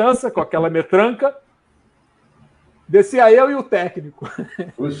segurança com aquela metranca, descia eu e o técnico.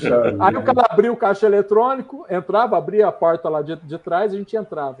 Puxa, aí o cara abria o caixa eletrônico, entrava, abria a porta lá de trás, a gente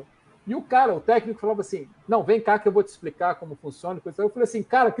entrava. E o técnico falava assim: não, vem cá que eu vou te explicar como funciona. Eu falei assim: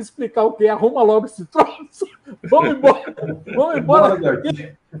 cara, que explicar o quê? Arruma logo esse troço. Vamos embora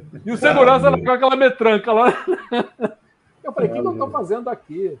daqui. E o segurança com aquela metranca lá. Eu falei: o que eu estou fazendo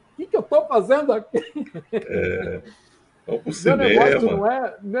aqui? O que eu estou fazendo aqui? Vamos pro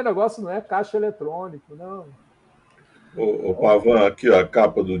cinema. Meu negócio não é caixa eletrônico, não. O Pavan, aqui, ó, a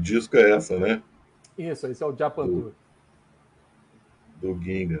capa do disco é essa, né? Isso, esse é o Japan Tour. Do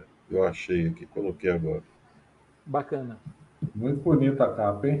Ginga. Eu achei aqui, coloquei agora. Bacana. Muito bonita a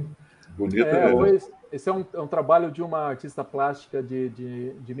capa, hein? Bonita esse é um trabalho de uma artista plástica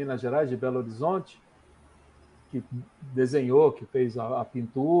de Minas Gerais, de Belo Horizonte, que desenhou, que fez a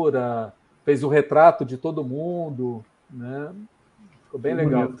pintura, fez o retrato de todo mundo, né? Ficou bem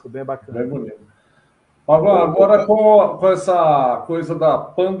legal, bonito. Ficou bem bacana. Bem bonito. Agora com essa coisa da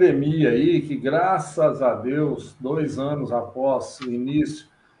pandemia aí, que graças a Deus, 2 anos após o início,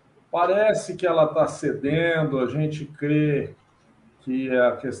 parece que ela está cedendo, a gente crê que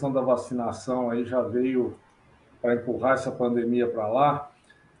a questão da vacinação aí já veio para empurrar essa pandemia para lá.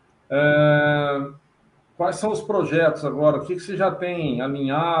 Quais são os projetos agora? O que você já tem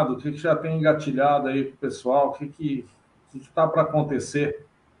alinhado? O que já tem engatilhado aí para o pessoal? O que está para acontecer?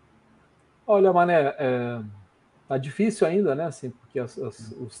 Olha, Mané, tá difícil ainda, né? Assim, porque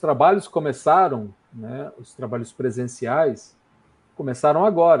os trabalhos começaram, né? Os trabalhos presenciais começaram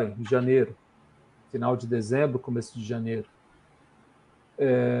agora, em janeiro, final de dezembro, começo de janeiro.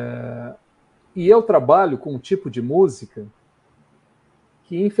 E eu trabalho com um tipo de música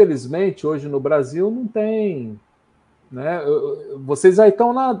que, infelizmente, hoje no Brasil não tem. Né? Vocês aí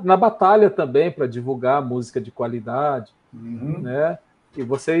estão na batalha também para divulgar música de qualidade, né? E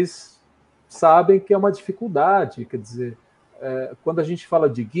vocês sabem que é uma dificuldade. Quer dizer, quando a gente fala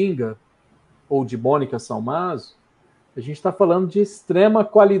de Ginga ou de Mônica Salmazo, a gente está falando de extrema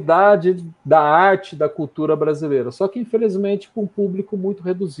qualidade da arte, da cultura brasileira, só que, infelizmente, com um público muito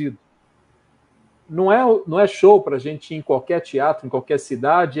reduzido. Não é show para a gente ir em qualquer teatro, em qualquer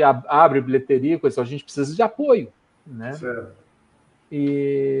cidade, abre bilheteria, coisa, a gente precisa de apoio. Né? Certo.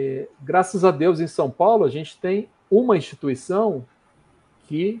 E, graças a Deus, em São Paulo, a gente tem uma instituição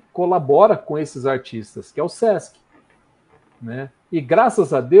que colabora com esses artistas, que é o SESC. Né? E,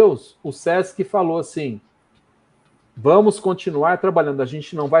 graças a Deus, o SESC falou assim, vamos continuar trabalhando, a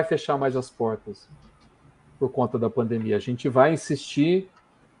gente não vai fechar mais as portas por conta da pandemia, a gente vai insistir,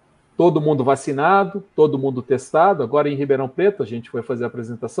 todo mundo vacinado, todo mundo testado. Agora em Ribeirão Preto, a gente foi fazer a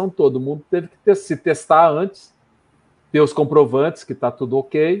apresentação, todo mundo teve que se testar antes, ter os comprovantes que está tudo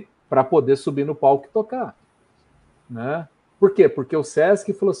ok, para poder subir no palco e tocar. Né? Por quê? Porque o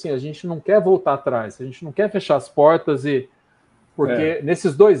SESC falou assim, a gente não quer voltar atrás, a gente não quer fechar as portas, porque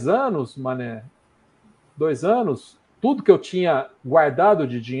nesses 2 anos, Mané, 2 anos, tudo que eu tinha guardado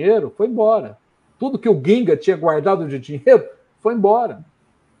de dinheiro foi embora. Tudo que o Ginga tinha guardado de dinheiro foi embora.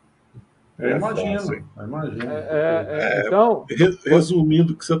 Eu imagino. Então,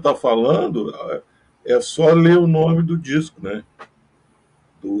 resumindo o que você está falando, é só ler o nome do disco, né?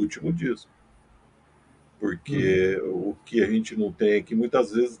 Do último disco. Porque o que a gente não tem aqui,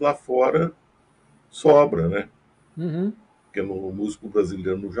 muitas vezes lá fora sobra, né? Porque no músico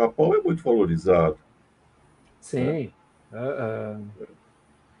brasileiro no Japão é muito valorizado. Sim. Né?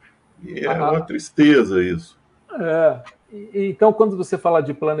 E é uma tristeza isso. Então, quando você fala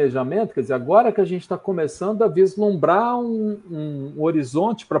de planejamento, quer dizer, agora que a gente está começando a vislumbrar um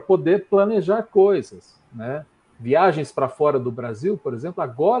horizonte para poder planejar coisas, né? Viagens para fora do Brasil, por exemplo,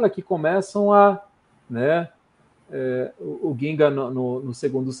 agora que começam a, né? O Ginga no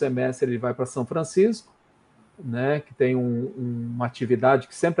segundo semestre ele vai para São Francisco, né? Que tem uma atividade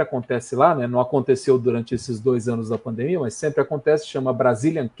que sempre acontece lá, né? Não aconteceu durante esses 2 anos da pandemia, mas sempre acontece, chama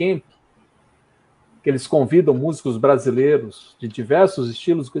Brazilian Camp, que eles convidam músicos brasileiros de diversos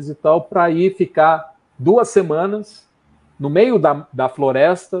estilos, coisa e tal, para ir ficar 2 semanas no meio da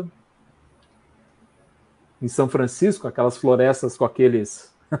floresta, em São Francisco, aquelas florestas com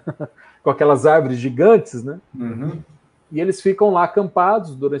aquelas árvores gigantes, né? E eles ficam lá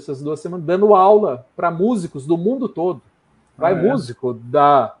acampados durante essas 2 semanas, dando aula para músicos do mundo todo. Vai músico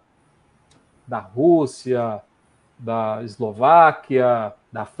da Rússia, da Eslováquia,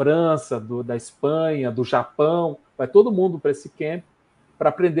 da França, da Espanha, do Japão, vai todo mundo para esse camp para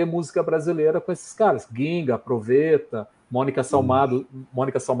aprender música brasileira com esses caras. Ginga, Aproveita, Mônica Salmazo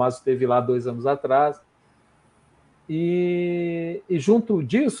esteve lá 2 anos atrás. E junto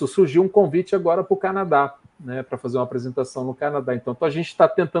disso surgiu um convite agora para o Canadá, né, para fazer uma apresentação no Canadá. Então a gente está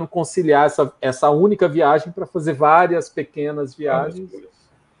tentando conciliar essa única viagem para fazer várias pequenas viagens.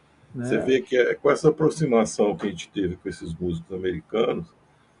 Né? Você vê que com essa aproximação que a gente teve com esses músicos americanos,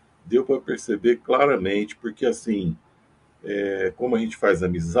 deu para perceber claramente, porque assim, como a gente faz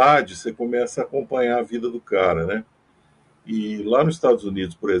amizade, você começa a acompanhar a vida do cara, né? E lá nos Estados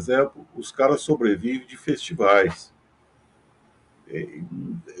Unidos, por exemplo, os caras sobrevivem de festivais.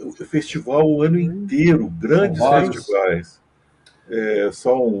 Festival o ano inteiro, grandes festivais.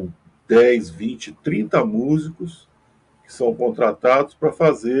 São 10, 20, 30 músicos que são contratados para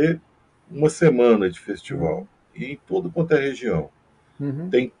fazer uma semana de festival. E em todo quanto é região.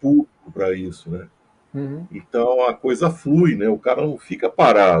 Tem público para isso, né? Então a coisa flui, né? O cara não fica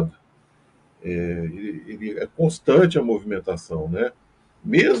parado. Ele é constante a movimentação, né?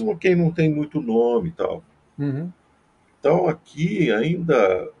 Mesmo quem não tem muito nome e tal. Então aqui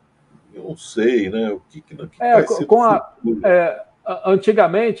ainda eu não sei, né? O que vai ser do futuro.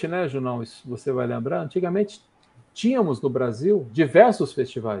 Antigamente, né, Junão, isso você vai lembrar, antigamente tínhamos no Brasil diversos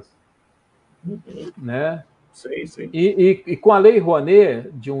festivais, né? Sim. E com a Lei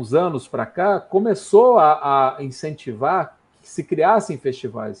Rouanet, de uns anos para cá, começou a incentivar que se criassem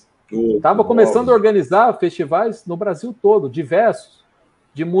festivais. Estava começando a organizar festivais no Brasil todo, diversos.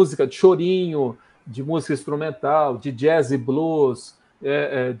 de música de chorinho, de música instrumental, de jazz e blues,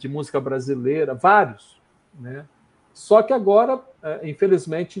 de música brasileira, vários, né? Só que agora,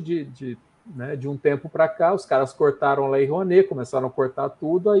 infelizmente, né, de um tempo para cá, os caras cortaram a Lei Rouanet, começaram a cortar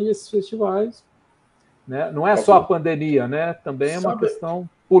tudo, aí esses festivais, né? Não é só a pandemia, né? Também é uma questão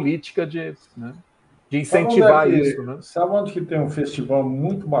política né, de incentivar isso, né? Sabe onde que tem um festival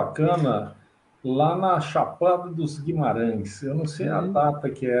muito bacana? Lá na Chapada dos Guimarães. Eu não sei a data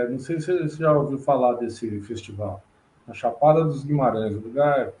que é, não sei se você já ouviu falar desse festival. Na Chapada dos Guimarães, um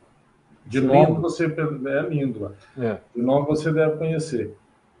lugar de nome você é lindo. De nome você deve conhecer.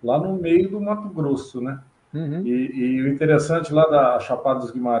 Lá no meio do Mato Grosso, né? Uhum. E o interessante lá da Chapada dos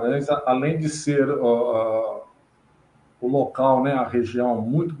Guimarães, além de ser o local, né, a região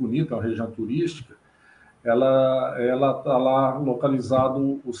muito bonita, uma região turística, ela está lá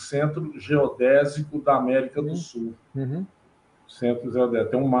localizado o Centro Geodésico da América do Sul. Centro Geodésico,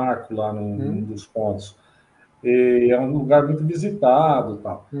 tem um marco lá num dos pontos. E é um lugar muito visitado,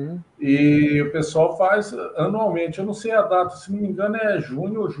 tal. E o pessoal faz anualmente, eu não sei a data, se não me engano é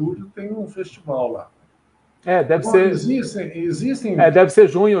junho ou julho, tem um festival lá. Deve ser. Existem. Deve ser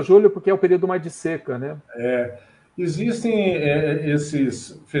junho ou julho, porque é o período mais de seca, né? Existem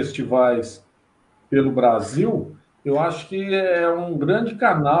esses festivais pelo Brasil. Eu acho que é um grande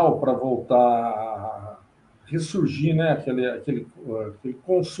canal para voltar a ressurgir, né? Aquele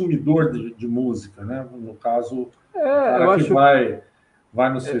consumidor de música, né? No caso, o cara que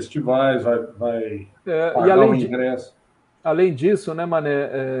vai nos festivais, vai pagar o ingresso. Além disso, né,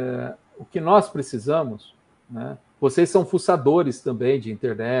 Mané, o que nós precisamos, né? Vocês são fuçadores também de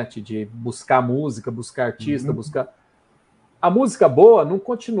internet, de buscar música, buscar artista, buscar... A música boa não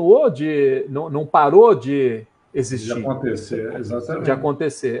continuou não parou de existir. De acontecer, exatamente. De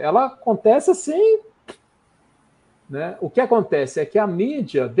acontecer. Ela acontece assim, né? O que acontece é que a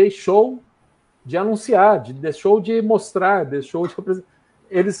mídia deixou de anunciar, deixou de mostrar, deixou de...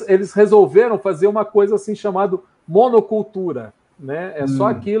 Eles resolveram fazer uma coisa assim chamada monocultura, né? É só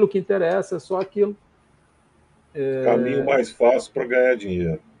aquilo que interessa, é só aquilo. Caminho mais fácil para ganhar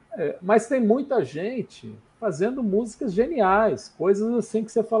dinheiro. Mas tem muita gente fazendo músicas geniais, coisas assim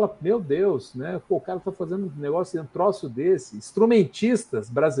que você fala, meu Deus, né? Pô, o cara está fazendo um negócio, um troço desse. Instrumentistas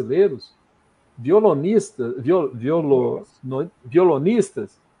brasileiros, violonistas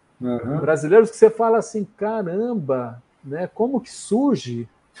brasileiros que você fala assim, caramba, né? Como que surge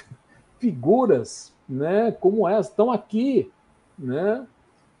figuras, né? Como essa, estão aqui, né?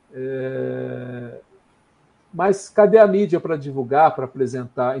 Mas cadê a mídia para divulgar, para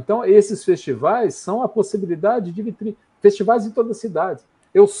apresentar? Então, esses festivais são a possibilidade de vitrine. Festivais em toda a cidade.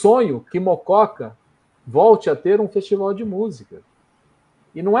 Eu sonho que Mococa volte a ter um festival de música.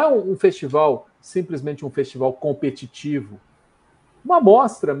 E não é um festival, simplesmente um festival competitivo. Uma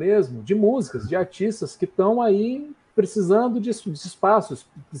mostra mesmo de músicas, de artistas que estão aí precisando de espaços,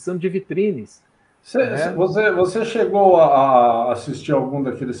 precisando de vitrines. Você chegou a assistir algum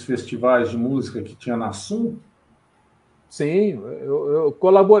daqueles festivais de música que tinha na Sum? Sim, eu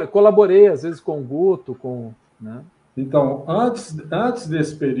colaborei às vezes com o Guto, né? Então, antes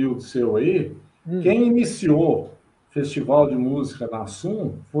desse período seu aí, quem iniciou festival de música na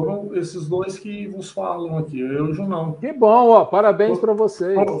Sum foram esses dois que vos falam aqui, eu e o Junão. Que bom, ó, parabéns para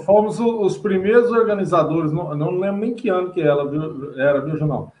vocês. Fomos os primeiros organizadores, não lembro nem que ano que era, viu,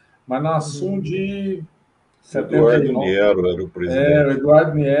 Junão? Mas na Sum de 79. Eduardo Niero era o presidente. O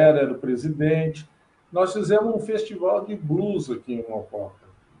Eduardo Niero era o presidente. Nós fizemos um festival de blues aqui em Mococa.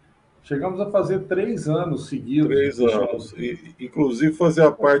 Chegamos a fazer 3 anos seguidos. 3 anos. E, inclusive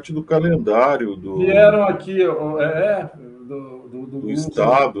fazia parte do calendário do... Vieram aqui, do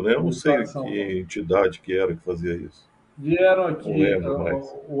Estado, né? Eu não sei que entidade que era que fazia isso. Vieram aqui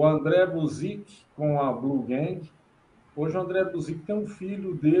o André Buzik com a Blue Gang. Hoje o André Buzik tem um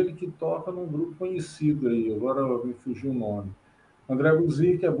filho dele que toca num grupo conhecido aí, agora me fugiu o nome. André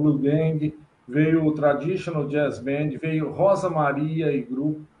Buzik, a Blue Gang, veio o Traditional Jazz Band, veio Rosa Maria e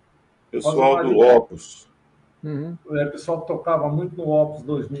grupo. Pessoal Maria, do Opus. Pessoal que tocava muito no Opus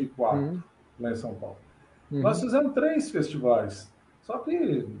 2004, lá em São Paulo. Nós fizemos 3 festivais. Só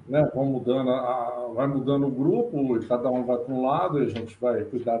que, né, vai mudando o grupo, e cada um vai para um lado, e a gente vai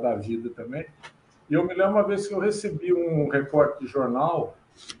cuidar da vida também. E eu me lembro uma vez que eu recebi um recorte de jornal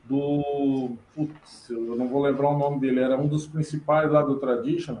eu não vou lembrar o nome dele, era um dos principais lá do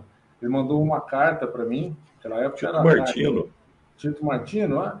Traditional. Ele mandou uma carta para mim, naquela época era Tito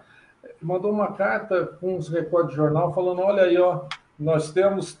Martino, né? Ele mandou uma carta com uns recortes de jornal falando, olha aí, ó, nós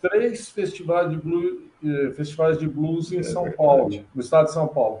temos 3 festivais de blues em São Paulo, no estado de São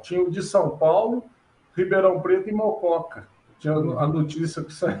Paulo. Tinha o de São Paulo, Ribeirão Preto e Mococa. tinha a notícia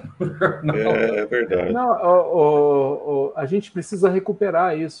que saiu. É verdade. Não, a gente precisa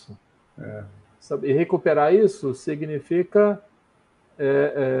recuperar isso. Sabe? E recuperar isso significa,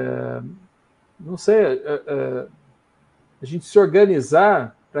 não sei, a gente se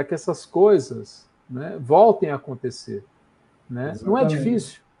organizar para que essas coisas, né, voltem a acontecer. Né? Não é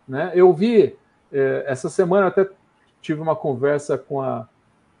difícil. Né? Eu vi, essa semana eu até tive uma conversa com a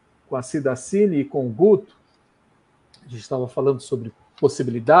Cidacine e com o Guto. A gente estava falando sobre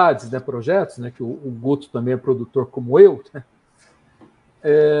possibilidades, né, projetos, né, que o Guto também é produtor como eu. Né?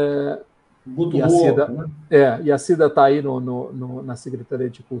 Guto e, a Roto, Cida, né? E a Cida está aí na Secretaria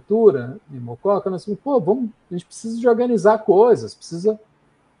de Cultura, em Mococa, nós falamos, a gente precisa de organizar coisas, precisa...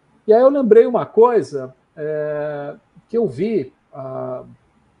 E aí eu lembrei uma coisa que eu vi há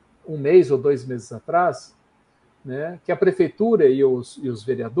 1 mês ou 2 meses atrás, né, que a prefeitura e os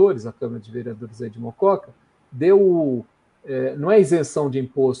vereadores, a Câmara de Vereadores aí de Mococa, deu, não é isenção de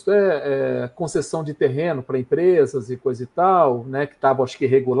imposto, é concessão de terreno para empresas e coisa e tal, né, que estavam, acho que,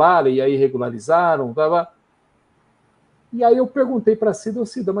 irregular, e aí regularizaram. E aí eu perguntei para a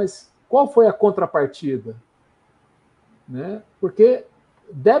Cida, mas qual foi a contrapartida? Né? Porque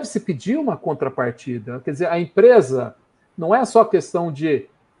deve-se pedir uma contrapartida. Quer dizer, a empresa não é só questão de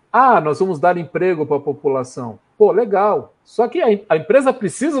nós vamos dar emprego para a população. Pô, legal. Só que a empresa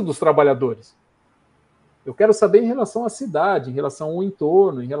precisa dos trabalhadores. Eu quero saber em relação à cidade, em relação ao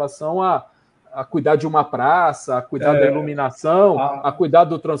entorno, em relação a cuidar de uma praça, a cuidar da iluminação, a cuidar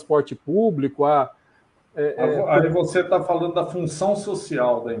do transporte público. Aí você está falando da função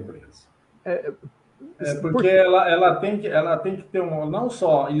social da empresa. Porque ela tem que ter não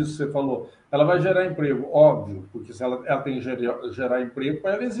só isso que você falou, ela vai gerar emprego, óbvio, porque se ela tem que gerar emprego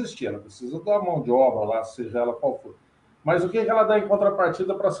para ela existir, ela precisa da mão de obra lá, seja ela qual for. Mas o que ela dá em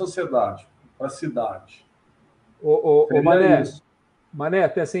contrapartida para a sociedade, para a cidade? Mané,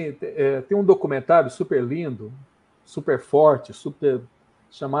 tem um documentário super lindo, super forte,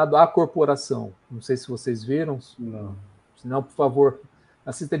 chamado A Corporação. Não sei se vocês viram. Não. Se não, por favor,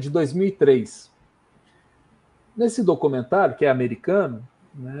 assista, de 2003. Nesse documentário, que é americano,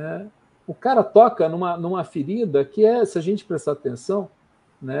 né, o cara toca numa ferida que se a gente prestar atenção,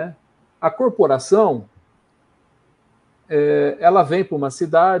 né, a corporação, ela vem para uma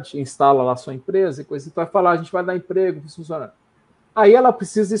cidade, instala lá sua empresa e coisa, e vai falar, a gente vai dar emprego para os funcionários. Aí ela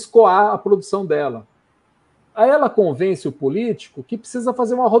precisa escoar a produção dela. Aí ela convence o político que precisa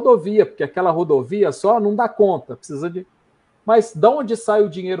fazer uma rodovia, porque aquela rodovia só não dá conta, precisa de... Mas de onde sai o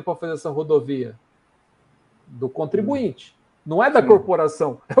dinheiro para fazer essa rodovia? Do contribuinte. Não é da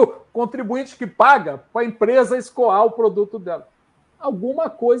corporação. É o contribuinte que paga para a empresa escoar o produto dela. Alguma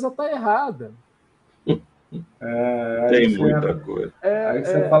coisa está errada. Tem muita coisa. Aí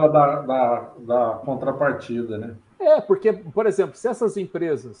você fala da contrapartida, né? Porque, por exemplo, se essas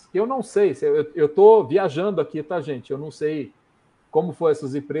empresas, que eu não sei, eu estou viajando aqui, tá, gente? Eu não sei como foram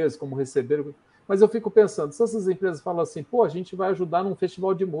essas empresas, como receberam, mas eu fico pensando, se essas empresas falam assim, a gente vai ajudar num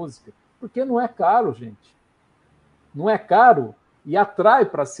festival de música, porque não é caro, gente. Não é caro e atrai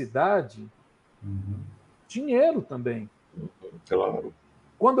para a cidade dinheiro também. Claro.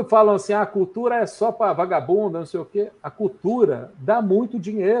 Quando falam assim, a cultura é só para vagabunda, não sei o quê, a cultura dá muito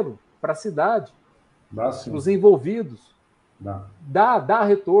dinheiro para a cidade. Para os envolvidos. Dá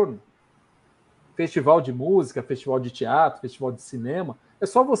retorno. Festival de música, festival de teatro, festival de cinema. É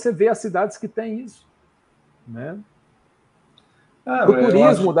só você ver as cidades que têm isso. Né? O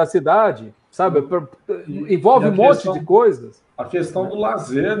turismo da cidade, sabe? Envolve um monte de coisas. A questão do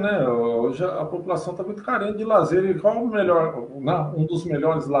lazer, né? Hoje a população está muito carente de lazer. E qual o melhor? Um dos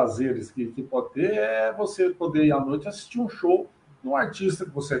melhores lazeres que pode ter é você poder ir à noite assistir um show de um artista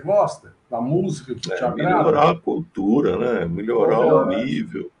que você gosta, da música que te agrada. Melhorar a cultura, né? Melhorar o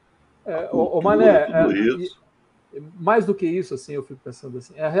nível. Mané, tudo isso. Mais do que isso, assim, eu fico pensando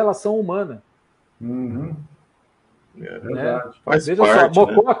assim, é a relação humana. Verdade. Faz Veja parte, só,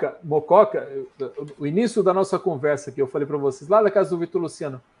 Mococa, o início da nossa conversa que eu falei para vocês, lá da casa do Vitor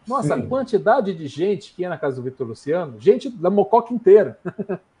Luciano. Nossa, a quantidade de gente que ia na casa do Vitor Luciano, gente da Mococa inteira,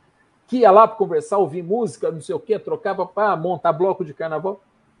 que ia lá para conversar, ouvir música, não sei o quê, trocava para montar bloco de carnaval.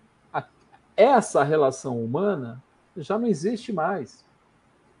 Essa relação humana já não existe mais.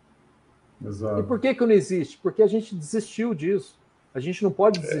 Exato. E por que não existe? Porque a gente desistiu disso. A gente não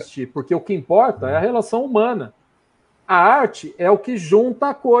pode desistir, porque o que importa é a relação humana. A arte é o que junta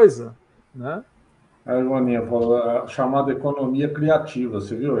a coisa. Né? A Ivoninha falou, a chamada economia criativa,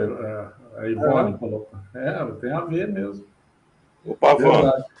 você viu? A Ivone falou. Tem a ver mesmo. Ô,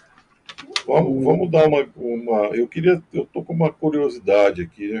 Pavan, vamos dar uma. Eu estou com uma curiosidade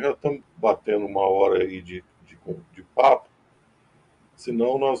aqui. Já estamos batendo 1 hora aí de papo.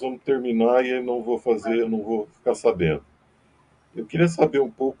 senão nós vamos terminar e eu não vou ficar sabendo. Eu queria saber um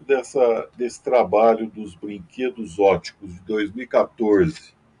pouco desse trabalho dos brinquedos óticos de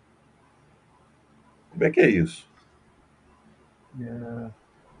 2014. Como é que é isso?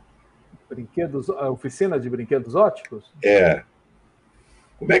 Brinquedos, a oficina de brinquedos óticos? É.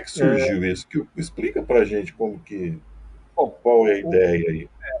 Como é que surgiu isso? Explica pra gente Bom, qual é a ideia aí.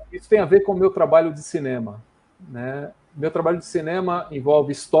 isso tem a ver com o meu trabalho de cinema, né? Meu trabalho de cinema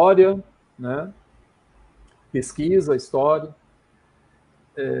envolve história, né? Pesquisa, história.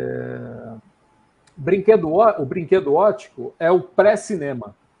 O brinquedo ótico é o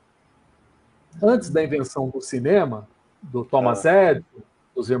pré-cinema. Antes da invenção do cinema, do Thomas Edison,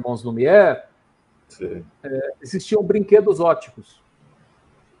 dos irmãos Lumière, existiam brinquedos óticos.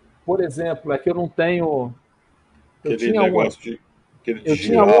 Por exemplo, é que eu não tenho... Aquele negócio de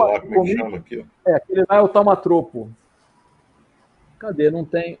girar lá, como é que chama aqui? Aquele lá é o Taumatropo. Cadê?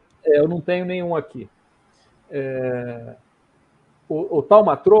 Eu não tenho nenhum aqui. O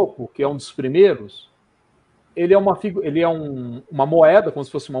Taumatropo, que é um dos primeiros, ele é uma moeda, como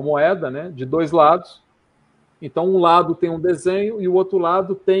se fosse uma moeda, né, de dois lados. Então, um lado tem um desenho e o outro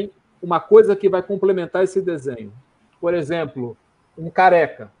lado tem uma coisa que vai complementar esse desenho. Por exemplo, um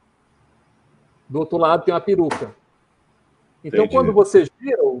careca. Do outro lado tem uma peruca. Então, Entendi. quando você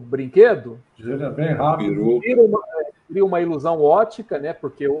gira o brinquedo, gira bem rápido. Cria uma ilusão ótica, né?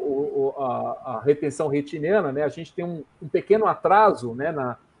 Porque a retenção retiniana, né? A gente tem um pequeno atraso,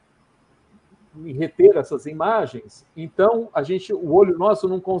 né? Em reter essas imagens. Então, o olho nosso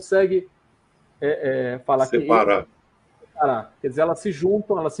não consegue falar separar. Quer dizer, elas se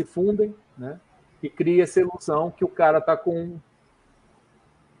juntam, elas se fundem, né? E cria essa ilusão que o cara está com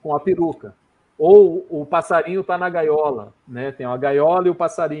a peruca. Ou o passarinho está na gaiola, né? Tem a gaiola e o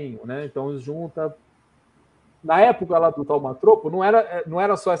passarinho, né? Então junta. Na época lá do Taumatropo, não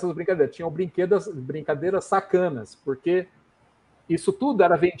era só essas brincadeiras, tinham brincadeiras sacanas, porque isso tudo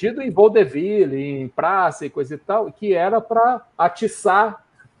era vendido em vaudeville, em praça e coisa e tal, que era para atiçar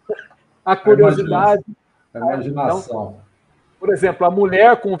a curiosidade. A imaginação. Então, por exemplo, a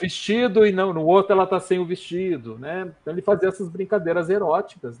mulher com o vestido e no outro ela está sem o vestido, né? Então ele fazia essas brincadeiras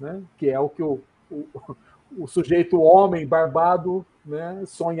eróticas, né? Que é o que o sujeito homem barbado, né,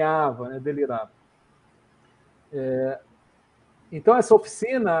 sonhava, né, delirava. Então essa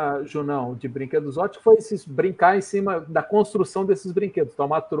oficina, Junão, de brinquedos óticos foi brincar em cima da construção desses brinquedos,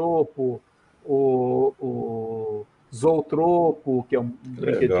 Taumatropo, o Zootropo, que é um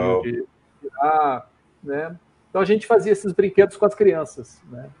brinquedinho de tirar, né? Então a gente fazia esses brinquedos com as crianças,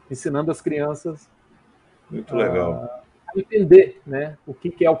 né? Ensinando as crianças muito legal a entender, né? O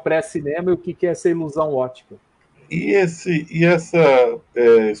que é o pré-cinema e o que é essa ilusão ótica. E essa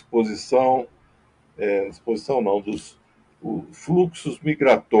exposição não, dos fluxos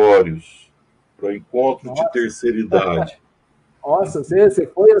migratórios para o encontro de terceira idade. Nossa, você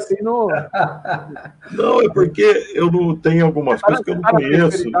foi assim no... Não, é porque eu não tenho algumas coisas que eu não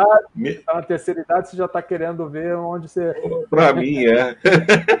conheço. Está na terceira idade, você já está querendo ver onde você... Para mim,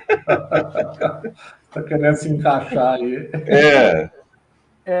 Está querendo se encaixar aí.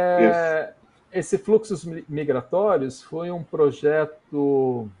 Esse Fluxos Migratórios foi um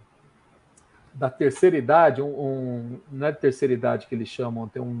projeto da terceira idade, não é de terceira idade que eles chamam,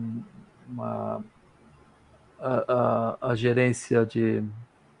 tem a gerência de...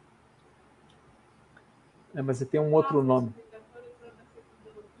 mas tem um outro nome.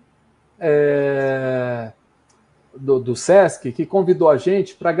 Do SESC, que convidou a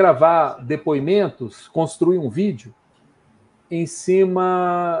gente para gravar depoimentos, construir um vídeo em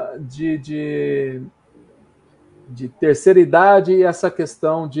cima de terceira idade e essa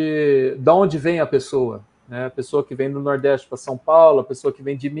questão de onde vem a pessoa. Né? A pessoa que vem do Nordeste para São Paulo, a pessoa que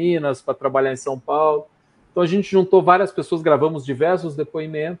vem de Minas para trabalhar em São Paulo. Então a gente juntou várias pessoas, gravamos diversos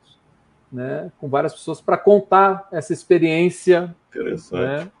depoimentos, né, com várias pessoas para contar essa experiência. Interessante.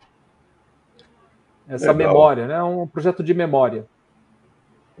 Né, essa memória, né, um projeto de memória.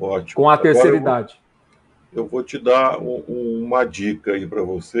 Ótimo. Com a terceira idade. Eu vou te dar uma dica aí para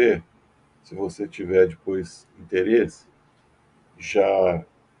você, se você tiver depois interesse, já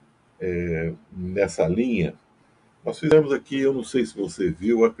nessa linha. Nós fizemos aqui, eu não sei se você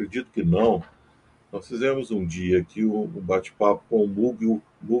viu, acredito que não, nós fizemos um dia aqui um bate-papo com o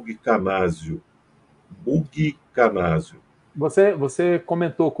Mug Canásio. Mug Canásio. Você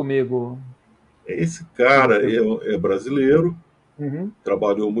comentou comigo. Esse cara é brasileiro,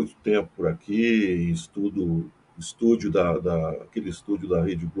 trabalhou muito tempo por aqui, em aquele estúdio da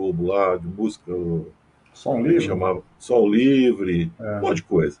Rede Globo lá, de música, Som Livre, chamava Som Livre, um monte de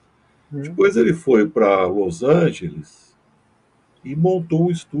coisa. Depois ele foi para Los Angeles e montou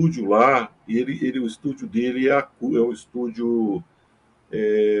um estúdio lá. E o estúdio dele é um estúdio,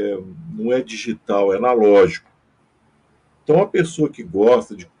 não é digital, é analógico. Então, a pessoa que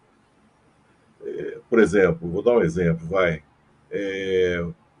gosta de, por exemplo, vou dar um exemplo, vai.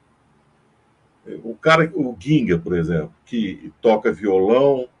 O cara, o Ginga, por exemplo, que toca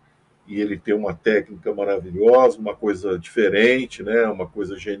violão e ele tem uma técnica maravilhosa, uma coisa diferente, né? Uma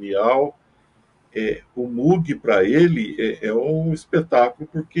coisa genial. O Moog, para ele, é um espetáculo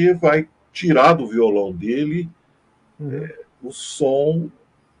porque vai tirar do violão dele o som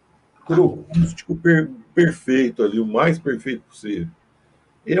Cru. acústico perfeito ali, o mais perfeito possível.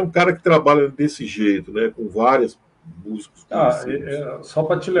 Ele é um cara que trabalha desse jeito, né? Com vários músicos conhecidos. Só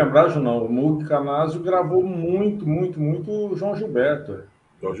para te lembrar, Junão, o Moog Canásio gravou muito, muito, muito o João Gilberto.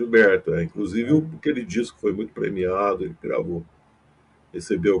 João Gilberto, inclusive aquele disco foi muito premiado, ele gravou,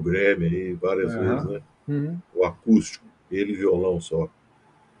 recebeu o Grammy aí várias vezes, né? O acústico, ele e violão só.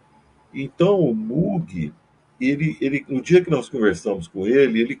 Então, o Moog, no dia que nós conversamos com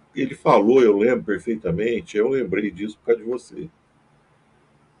ele falou, eu lembro perfeitamente, eu lembrei disso por causa de você,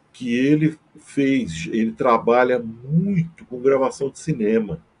 que ele trabalha muito com gravação de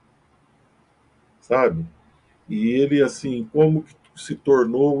cinema, sabe? E ele, assim, como que se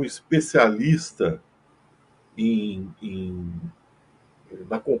tornou um especialista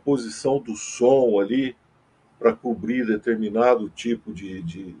na composição do som ali para cobrir determinado tipo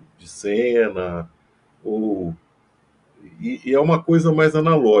de cena, ou e é uma coisa mais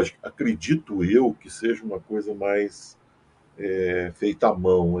analógica. Acredito eu que seja uma coisa mais feita à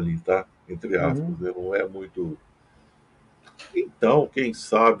mão ali, tá? Entre aspas, né? Não é muito. Então, quem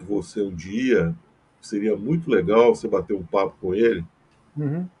sabe você um dia seria muito legal você bater um papo com ele.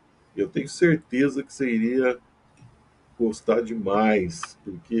 Eu tenho certeza que você iria gostar demais,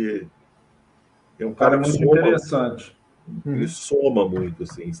 porque é um O cara cara é que muito soma, interessante. ele soma muito,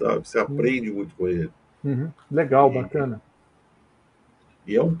 assim, sabe? Você aprende muito com ele. Legal, E, bacana.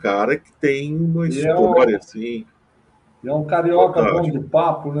 e é um cara que tem uma E história, assim, é um carioca bom fantástica. de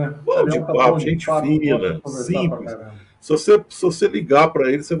papo, né? Bom de Carioca papo, bom de gente papo, gosta de fina, conversar pra simples. caramba. Se você ligar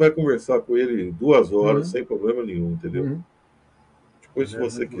para ele, você vai conversar com ele 2 horas sem problema nenhum, entendeu? Depois, se Ele é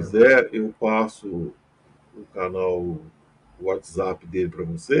você muito legal. quiser, eu passo o canal, o WhatsApp dele para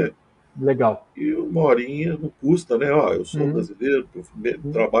você. Legal. E uma horinha não custa, né? Eu sou brasileiro,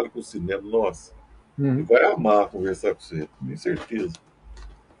 trabalho com cinema. Nossa, ele vai amar conversar com você, tenho certeza.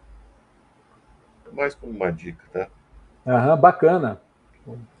 Mais como uma dica, tá? Bacana.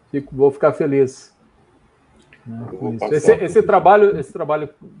 Vou ficar feliz. Eu vou Isso. passar Esse trabalho,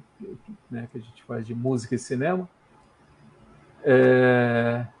 né, que a gente faz de música e cinema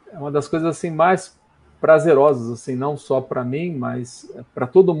é uma das coisas assim mais prazerosas, assim, não só para mim, mas para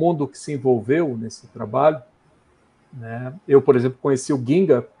todo mundo que se envolveu nesse trabalho. Né? Eu, por exemplo, conheci o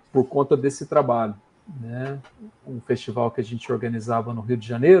Ginga por conta desse trabalho, né? Um festival que a gente organizava no Rio de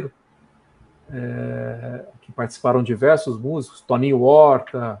Janeiro, que participaram diversos músicos, Toninho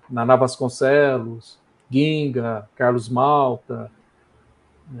Horta, Naná Vasconcelos, Ginga, Carlos Malta,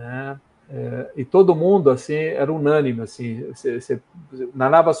 né? E todo mundo assim era unânime, assim,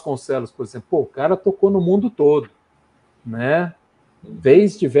 Naná Vasconcelos, por exemplo, o cara tocou no mundo todo, né?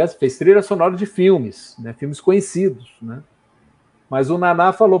 Fez trilha sonora de filmes, né? Filmes conhecidos, né? Mas o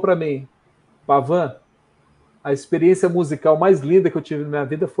Naná falou para mim, Pavan, a experiência musical mais linda que eu tive na minha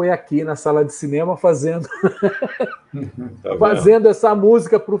vida foi aqui na sala de cinema fazendo essa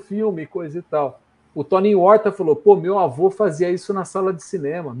música para o filme, coisa e tal. O Toninho Horta falou, meu avô fazia isso na sala de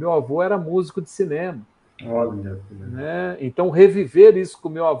cinema, meu avô era músico de cinema. Olha, né? Então, reviver isso que o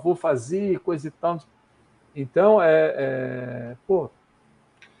meu avô fazia, coisa e tal. Então,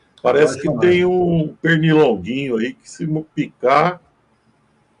 parece que tem um pernilonguinho aí que se picar...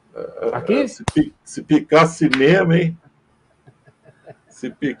 Aqui? Se picar cinema, hein? Se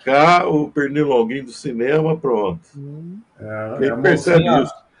picar o pernilonguinho do cinema, pronto. Quem percebe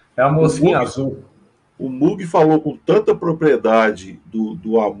isso? É a mocinha azul. O Moog falou com tanta propriedade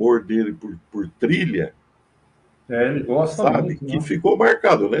do amor dele por trilha. Ele gosta sabe, muito, que né? ficou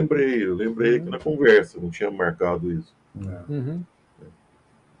marcado. Eu lembrei aqui na conversa, não tinha marcado isso.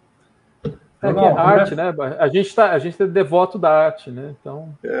 Que é arte, né? A gente é devoto da arte, né?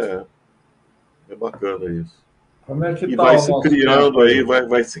 Então... É bacana isso. Como é que e tá vai o se nosso criando tempo aí,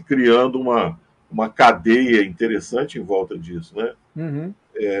 vai se criando uma cadeia interessante em volta disso, né?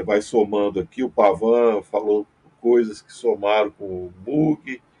 Vai somando aqui, o Pavan falou coisas que somaram com o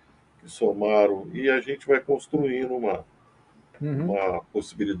Moog, que somaram, e a gente vai construindo uma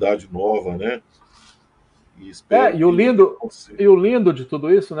possibilidade nova, né? E espero e o lindo de tudo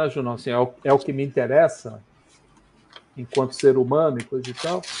isso, né, Junão, assim, é o que me interessa, enquanto ser humano e coisa e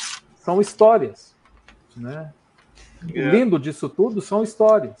tal, são histórias, né? O lindo disso tudo são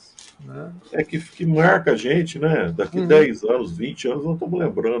histórias, né? Que marca a gente, né? Daqui 10 anos, 20 anos, nós estamos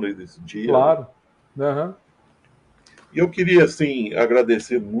lembrando aí desse dia. Claro. Né? Uhum. E eu queria, assim,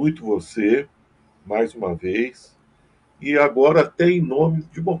 agradecer muito você, mais uma vez, e agora até em nome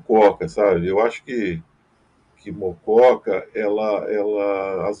de Mococa, sabe? Eu acho que Mococa,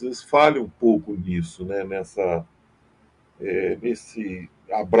 ela às vezes falha um pouco nisso, né? Nesse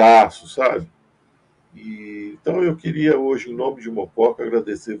abraço, sabe? Então eu queria hoje, em nome de Mococa,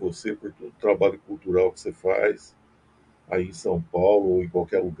 agradecer você por todo o trabalho cultural que você faz aí em São Paulo ou em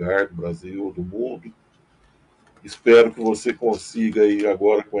qualquer lugar do Brasil ou do mundo. Espero que você consiga aí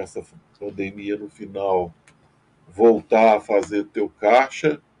agora com essa pandemia no final voltar a fazer teu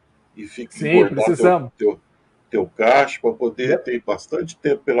caixa e fique Sim, engordar precisamos. teu caixa para poder ter bastante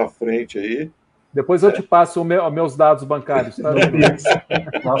tempo pela frente aí. Depois eu te passo meus dados bancários, tá? No Pix.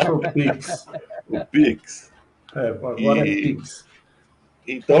 Passa o Pix. O Pix. Agora é Pix.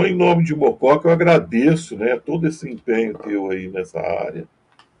 Então, em nome de Mococa, eu agradeço, né, todo esse empenho teu aí nessa área.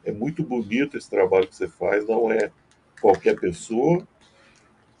 É muito bonito esse trabalho que você faz, não é qualquer pessoa.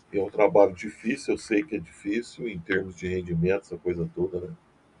 É um trabalho difícil, eu sei que é difícil em termos de rendimento, essa coisa toda, né,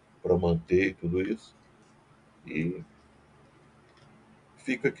 para manter tudo isso. E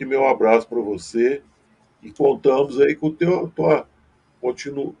fica aqui meu abraço para você e contamos aí com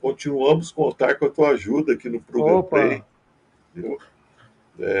continuamos a contar com a tua ajuda aqui no Pruga Play.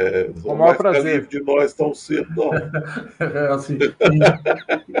 Não vai ficar livre de nós tão cedo, não. Assim,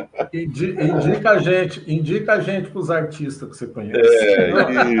 indica a gente para os artistas que você conhece.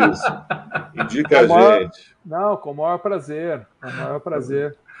 Isso. Indica a gente. Não, com o maior prazer. Com o maior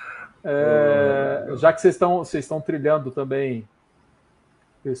prazer. Já que vocês estão trilhando também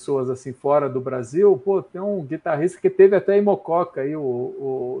pessoas assim fora do Brasil, pô, tem um guitarrista que teve até em Mococa, aí,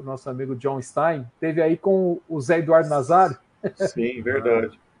 o nosso amigo John Stein, teve aí com o Zé Eduardo Nazário. Sim,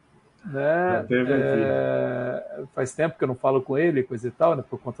 verdade. Né? Faz tempo que eu não falo com ele, coisa e tal, né,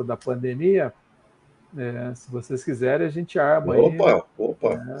 por conta da pandemia. Se vocês quiserem, a gente arma aí.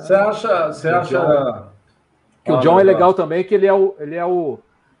 Opa. Você acha que o John é legal também, que ele é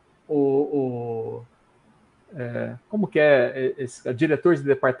como que é diretor de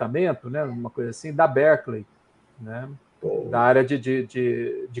departamento, né, uma coisa assim, da Berkeley, né, da área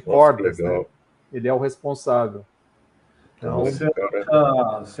de cordas, né? Ele é o responsável. Então,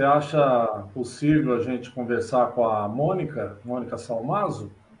 você acha possível a gente conversar com a Mônica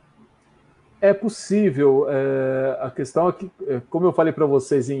Salmazo? É possível. A questão é que, como eu falei para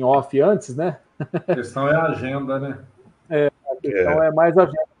vocês em off antes, né? A questão é a agenda, né? A questão é mais a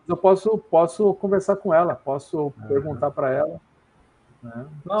agenda. Eu posso conversar com ela, posso perguntar para ela. Né?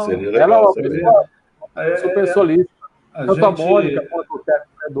 Não, seria legal. Ela é uma pessoa super solícita. Tanto a Mônica quanto o Teco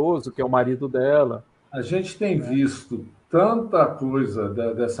Cardoso, que é o marido dela. A gente tem visto tanta coisa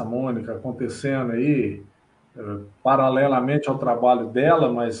dessa Mônica acontecendo aí, paralelamente ao trabalho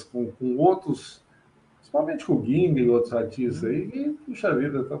dela, mas com outros, principalmente com o Guinga e outros artistas aí, e, puxa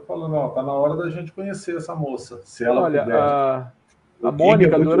vida, eu tô falando, tá na hora da gente conhecer essa moça, se ela puder. A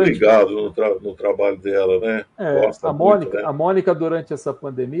Mônica, é muito ligado no trabalho dela, né? A Mônica, durante essa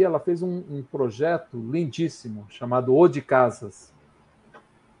pandemia, ela fez um projeto lindíssimo, chamado O de Casas.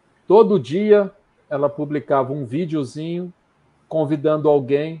 Todo dia ela publicava um videozinho convidando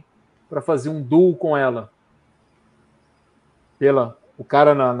alguém para fazer um duo com ela. O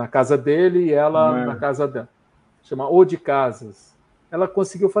cara na casa dele e ela na casa dela. Chama O de Casas. Ela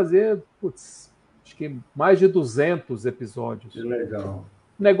conseguiu fazer, acho que mais de 200 episódios. Que legal.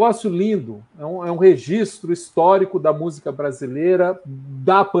 Negócio lindo. É um registro histórico da música brasileira,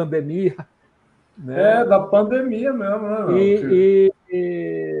 da pandemia. Né? Da pandemia mesmo. Né?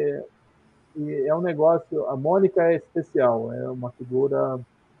 E é um negócio... A Mônica é especial. É uma figura...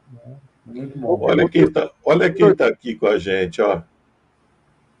 Né? Muito bom. Olha quem tá aqui com a gente, ó.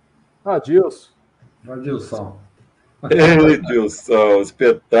 Adilson. Ei, Dilson,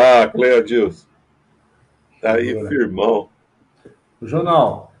 espetáculo, hein, Adilson? Tá aí, firmão.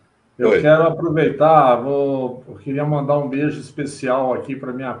 Jornal, eu quero aproveitar, eu queria mandar um beijo especial aqui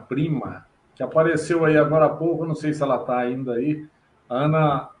para minha prima, que apareceu aí agora há pouco, não sei se ela está ainda aí,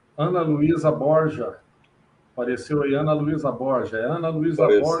 Ana Luísa Borja. Apareceu aí Ana Luísa Borja. É Ana Luísa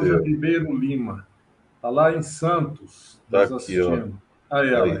Borja Ribeiro Lima. Está lá em Santos, nos assistindo.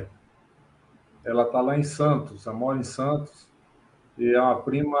 Aí. Ela está lá em Santos, ela mora em Santos, e é uma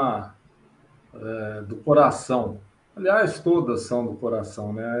prima do coração. Aliás, todas são do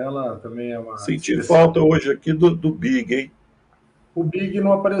coração, né? Ela também é uma... Senti falta hoje aqui do Big, hein? O Big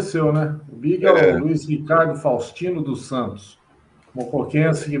não apareceu, né? O Big é o Luiz Ricardo Faustino dos Santos,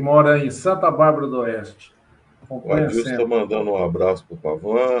 mocoquense que mora em Santa Bárbara do Oeste. O Adilson está mandando um abraço para o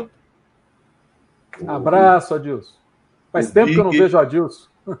Pavan. Abraço, Adilson. Faz tempo que eu não vejo o Adilson.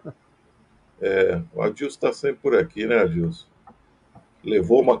 O Adilson está sempre por aqui, né, Adilson?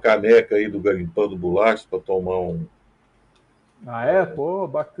 Levou uma caneca aí do Garimpando Bolachas para tomar um. Ah, é? Pô,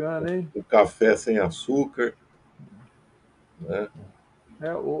 bacana, hein? Um café sem açúcar. Né?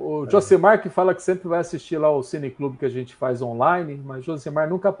 O Josimar que fala que sempre vai assistir lá o Cineclube que a gente faz online, mas Josimar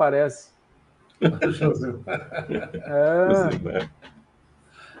nunca aparece. Josimar.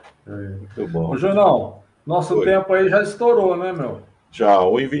 Muito bom. Ô, Junão, nosso tempo aí já estourou, né, meu? Já,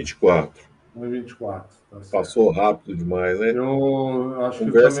 1h24. 1h24. Tá, passou rápido demais, né? Eu acho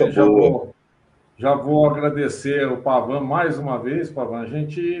Conversa que também já vou agradecer o Pavan mais uma vez, Pavan. A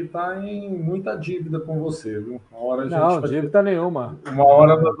gente está em muita dívida com você, viu? Não, dívida nenhuma. Uma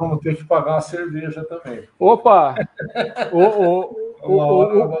hora nós vamos ter que pagar uma cerveja também. Opa!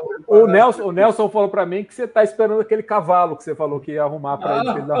 O Nelson falou para mim que você está esperando aquele cavalo que você falou que ia arrumar para ele.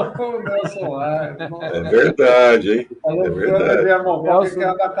 O Nelson lá. É verdade, hein? É verdade.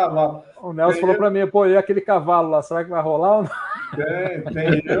 O Nelson falou para mim, pô, e aquele cavalo lá, será que vai rolar ou não?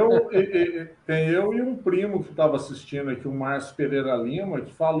 Tem eu e um primo que estava assistindo aqui, o Márcio Pereira Lima,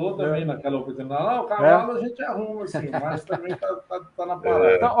 que falou também naquela oportunidade, o cavalo a gente arruma, assim, o Márcio também tá na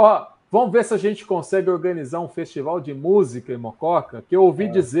parada. Então, ó, vamos ver se a gente consegue organizar um festival de música em Mococa, que eu ouvi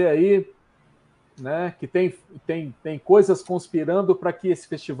dizer aí, né, que tem coisas conspirando para que esse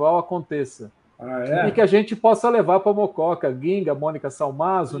festival aconteça. E que a gente possa levar para Mococa, Ginga, Mônica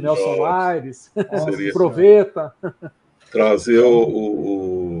Salmazo, Nelson Aires, Proveta. Trazer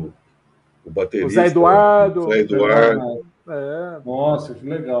o baterista. O Zé Eduardo. Nossa, que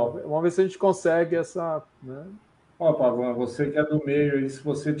legal. Vamos ver se a gente consegue essa... Né? Ó, Pavan, você que é do meio aí, se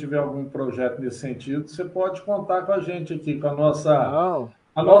você tiver algum projeto nesse sentido, você pode contar com a gente aqui, com a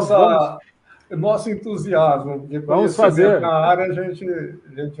nosso entusiasmo, porque vamos fazer na área a gente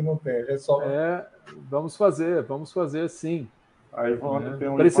não tem, a gente só... vamos fazer sim. A Ivone tem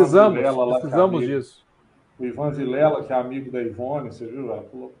um precisamos disso. O Ivan Vilela, que é amigo da Ivone, você viu? Ela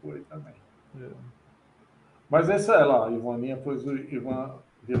colocou aí também. Mas esse é lá, a Ivoninha pôs o Ivan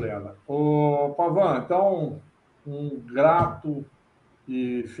Vilela. Ô, Pavan, então, um grato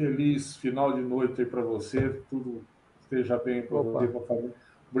e feliz final de noite aí para você, tudo esteja bem para você, para a família.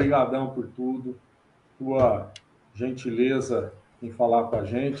 Obrigadão por tudo, tua gentileza em falar com a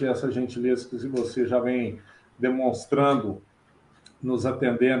gente, essa gentileza que você já vem demonstrando, nos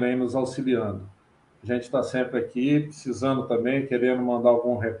atendendo aí, nos auxiliando. A gente está sempre aqui, precisando também, querendo mandar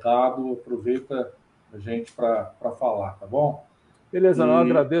algum recado, aproveita a gente para falar, tá bom? Beleza,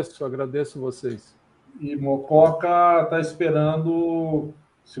 eu agradeço vocês. E Mococa está esperando,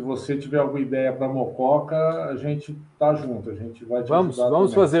 se você tiver alguma ideia para Mococa, a gente tá junto, a gente vai te ajudar vamos também.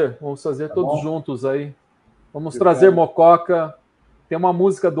 Vamos fazer tá todos juntos aí. Vamos trazer Mococa. Tem uma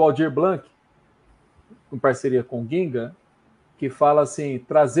música do Aldir Blanc, em parceria com o Ginga, que fala assim,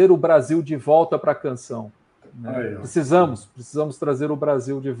 trazer o Brasil de volta para a canção. Né? Aí, precisamos trazer o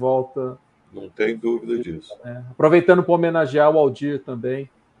Brasil de volta. Não tem dúvida disso. Aproveitando para homenagear o Aldir também.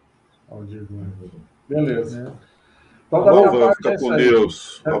 Aldir, beleza. Então, vamos ficar com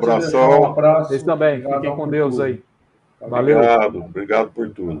Deus. Um abração. Vocês também, fiquem com Deus aí. Valeu. Obrigado por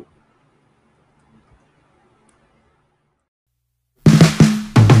tudo.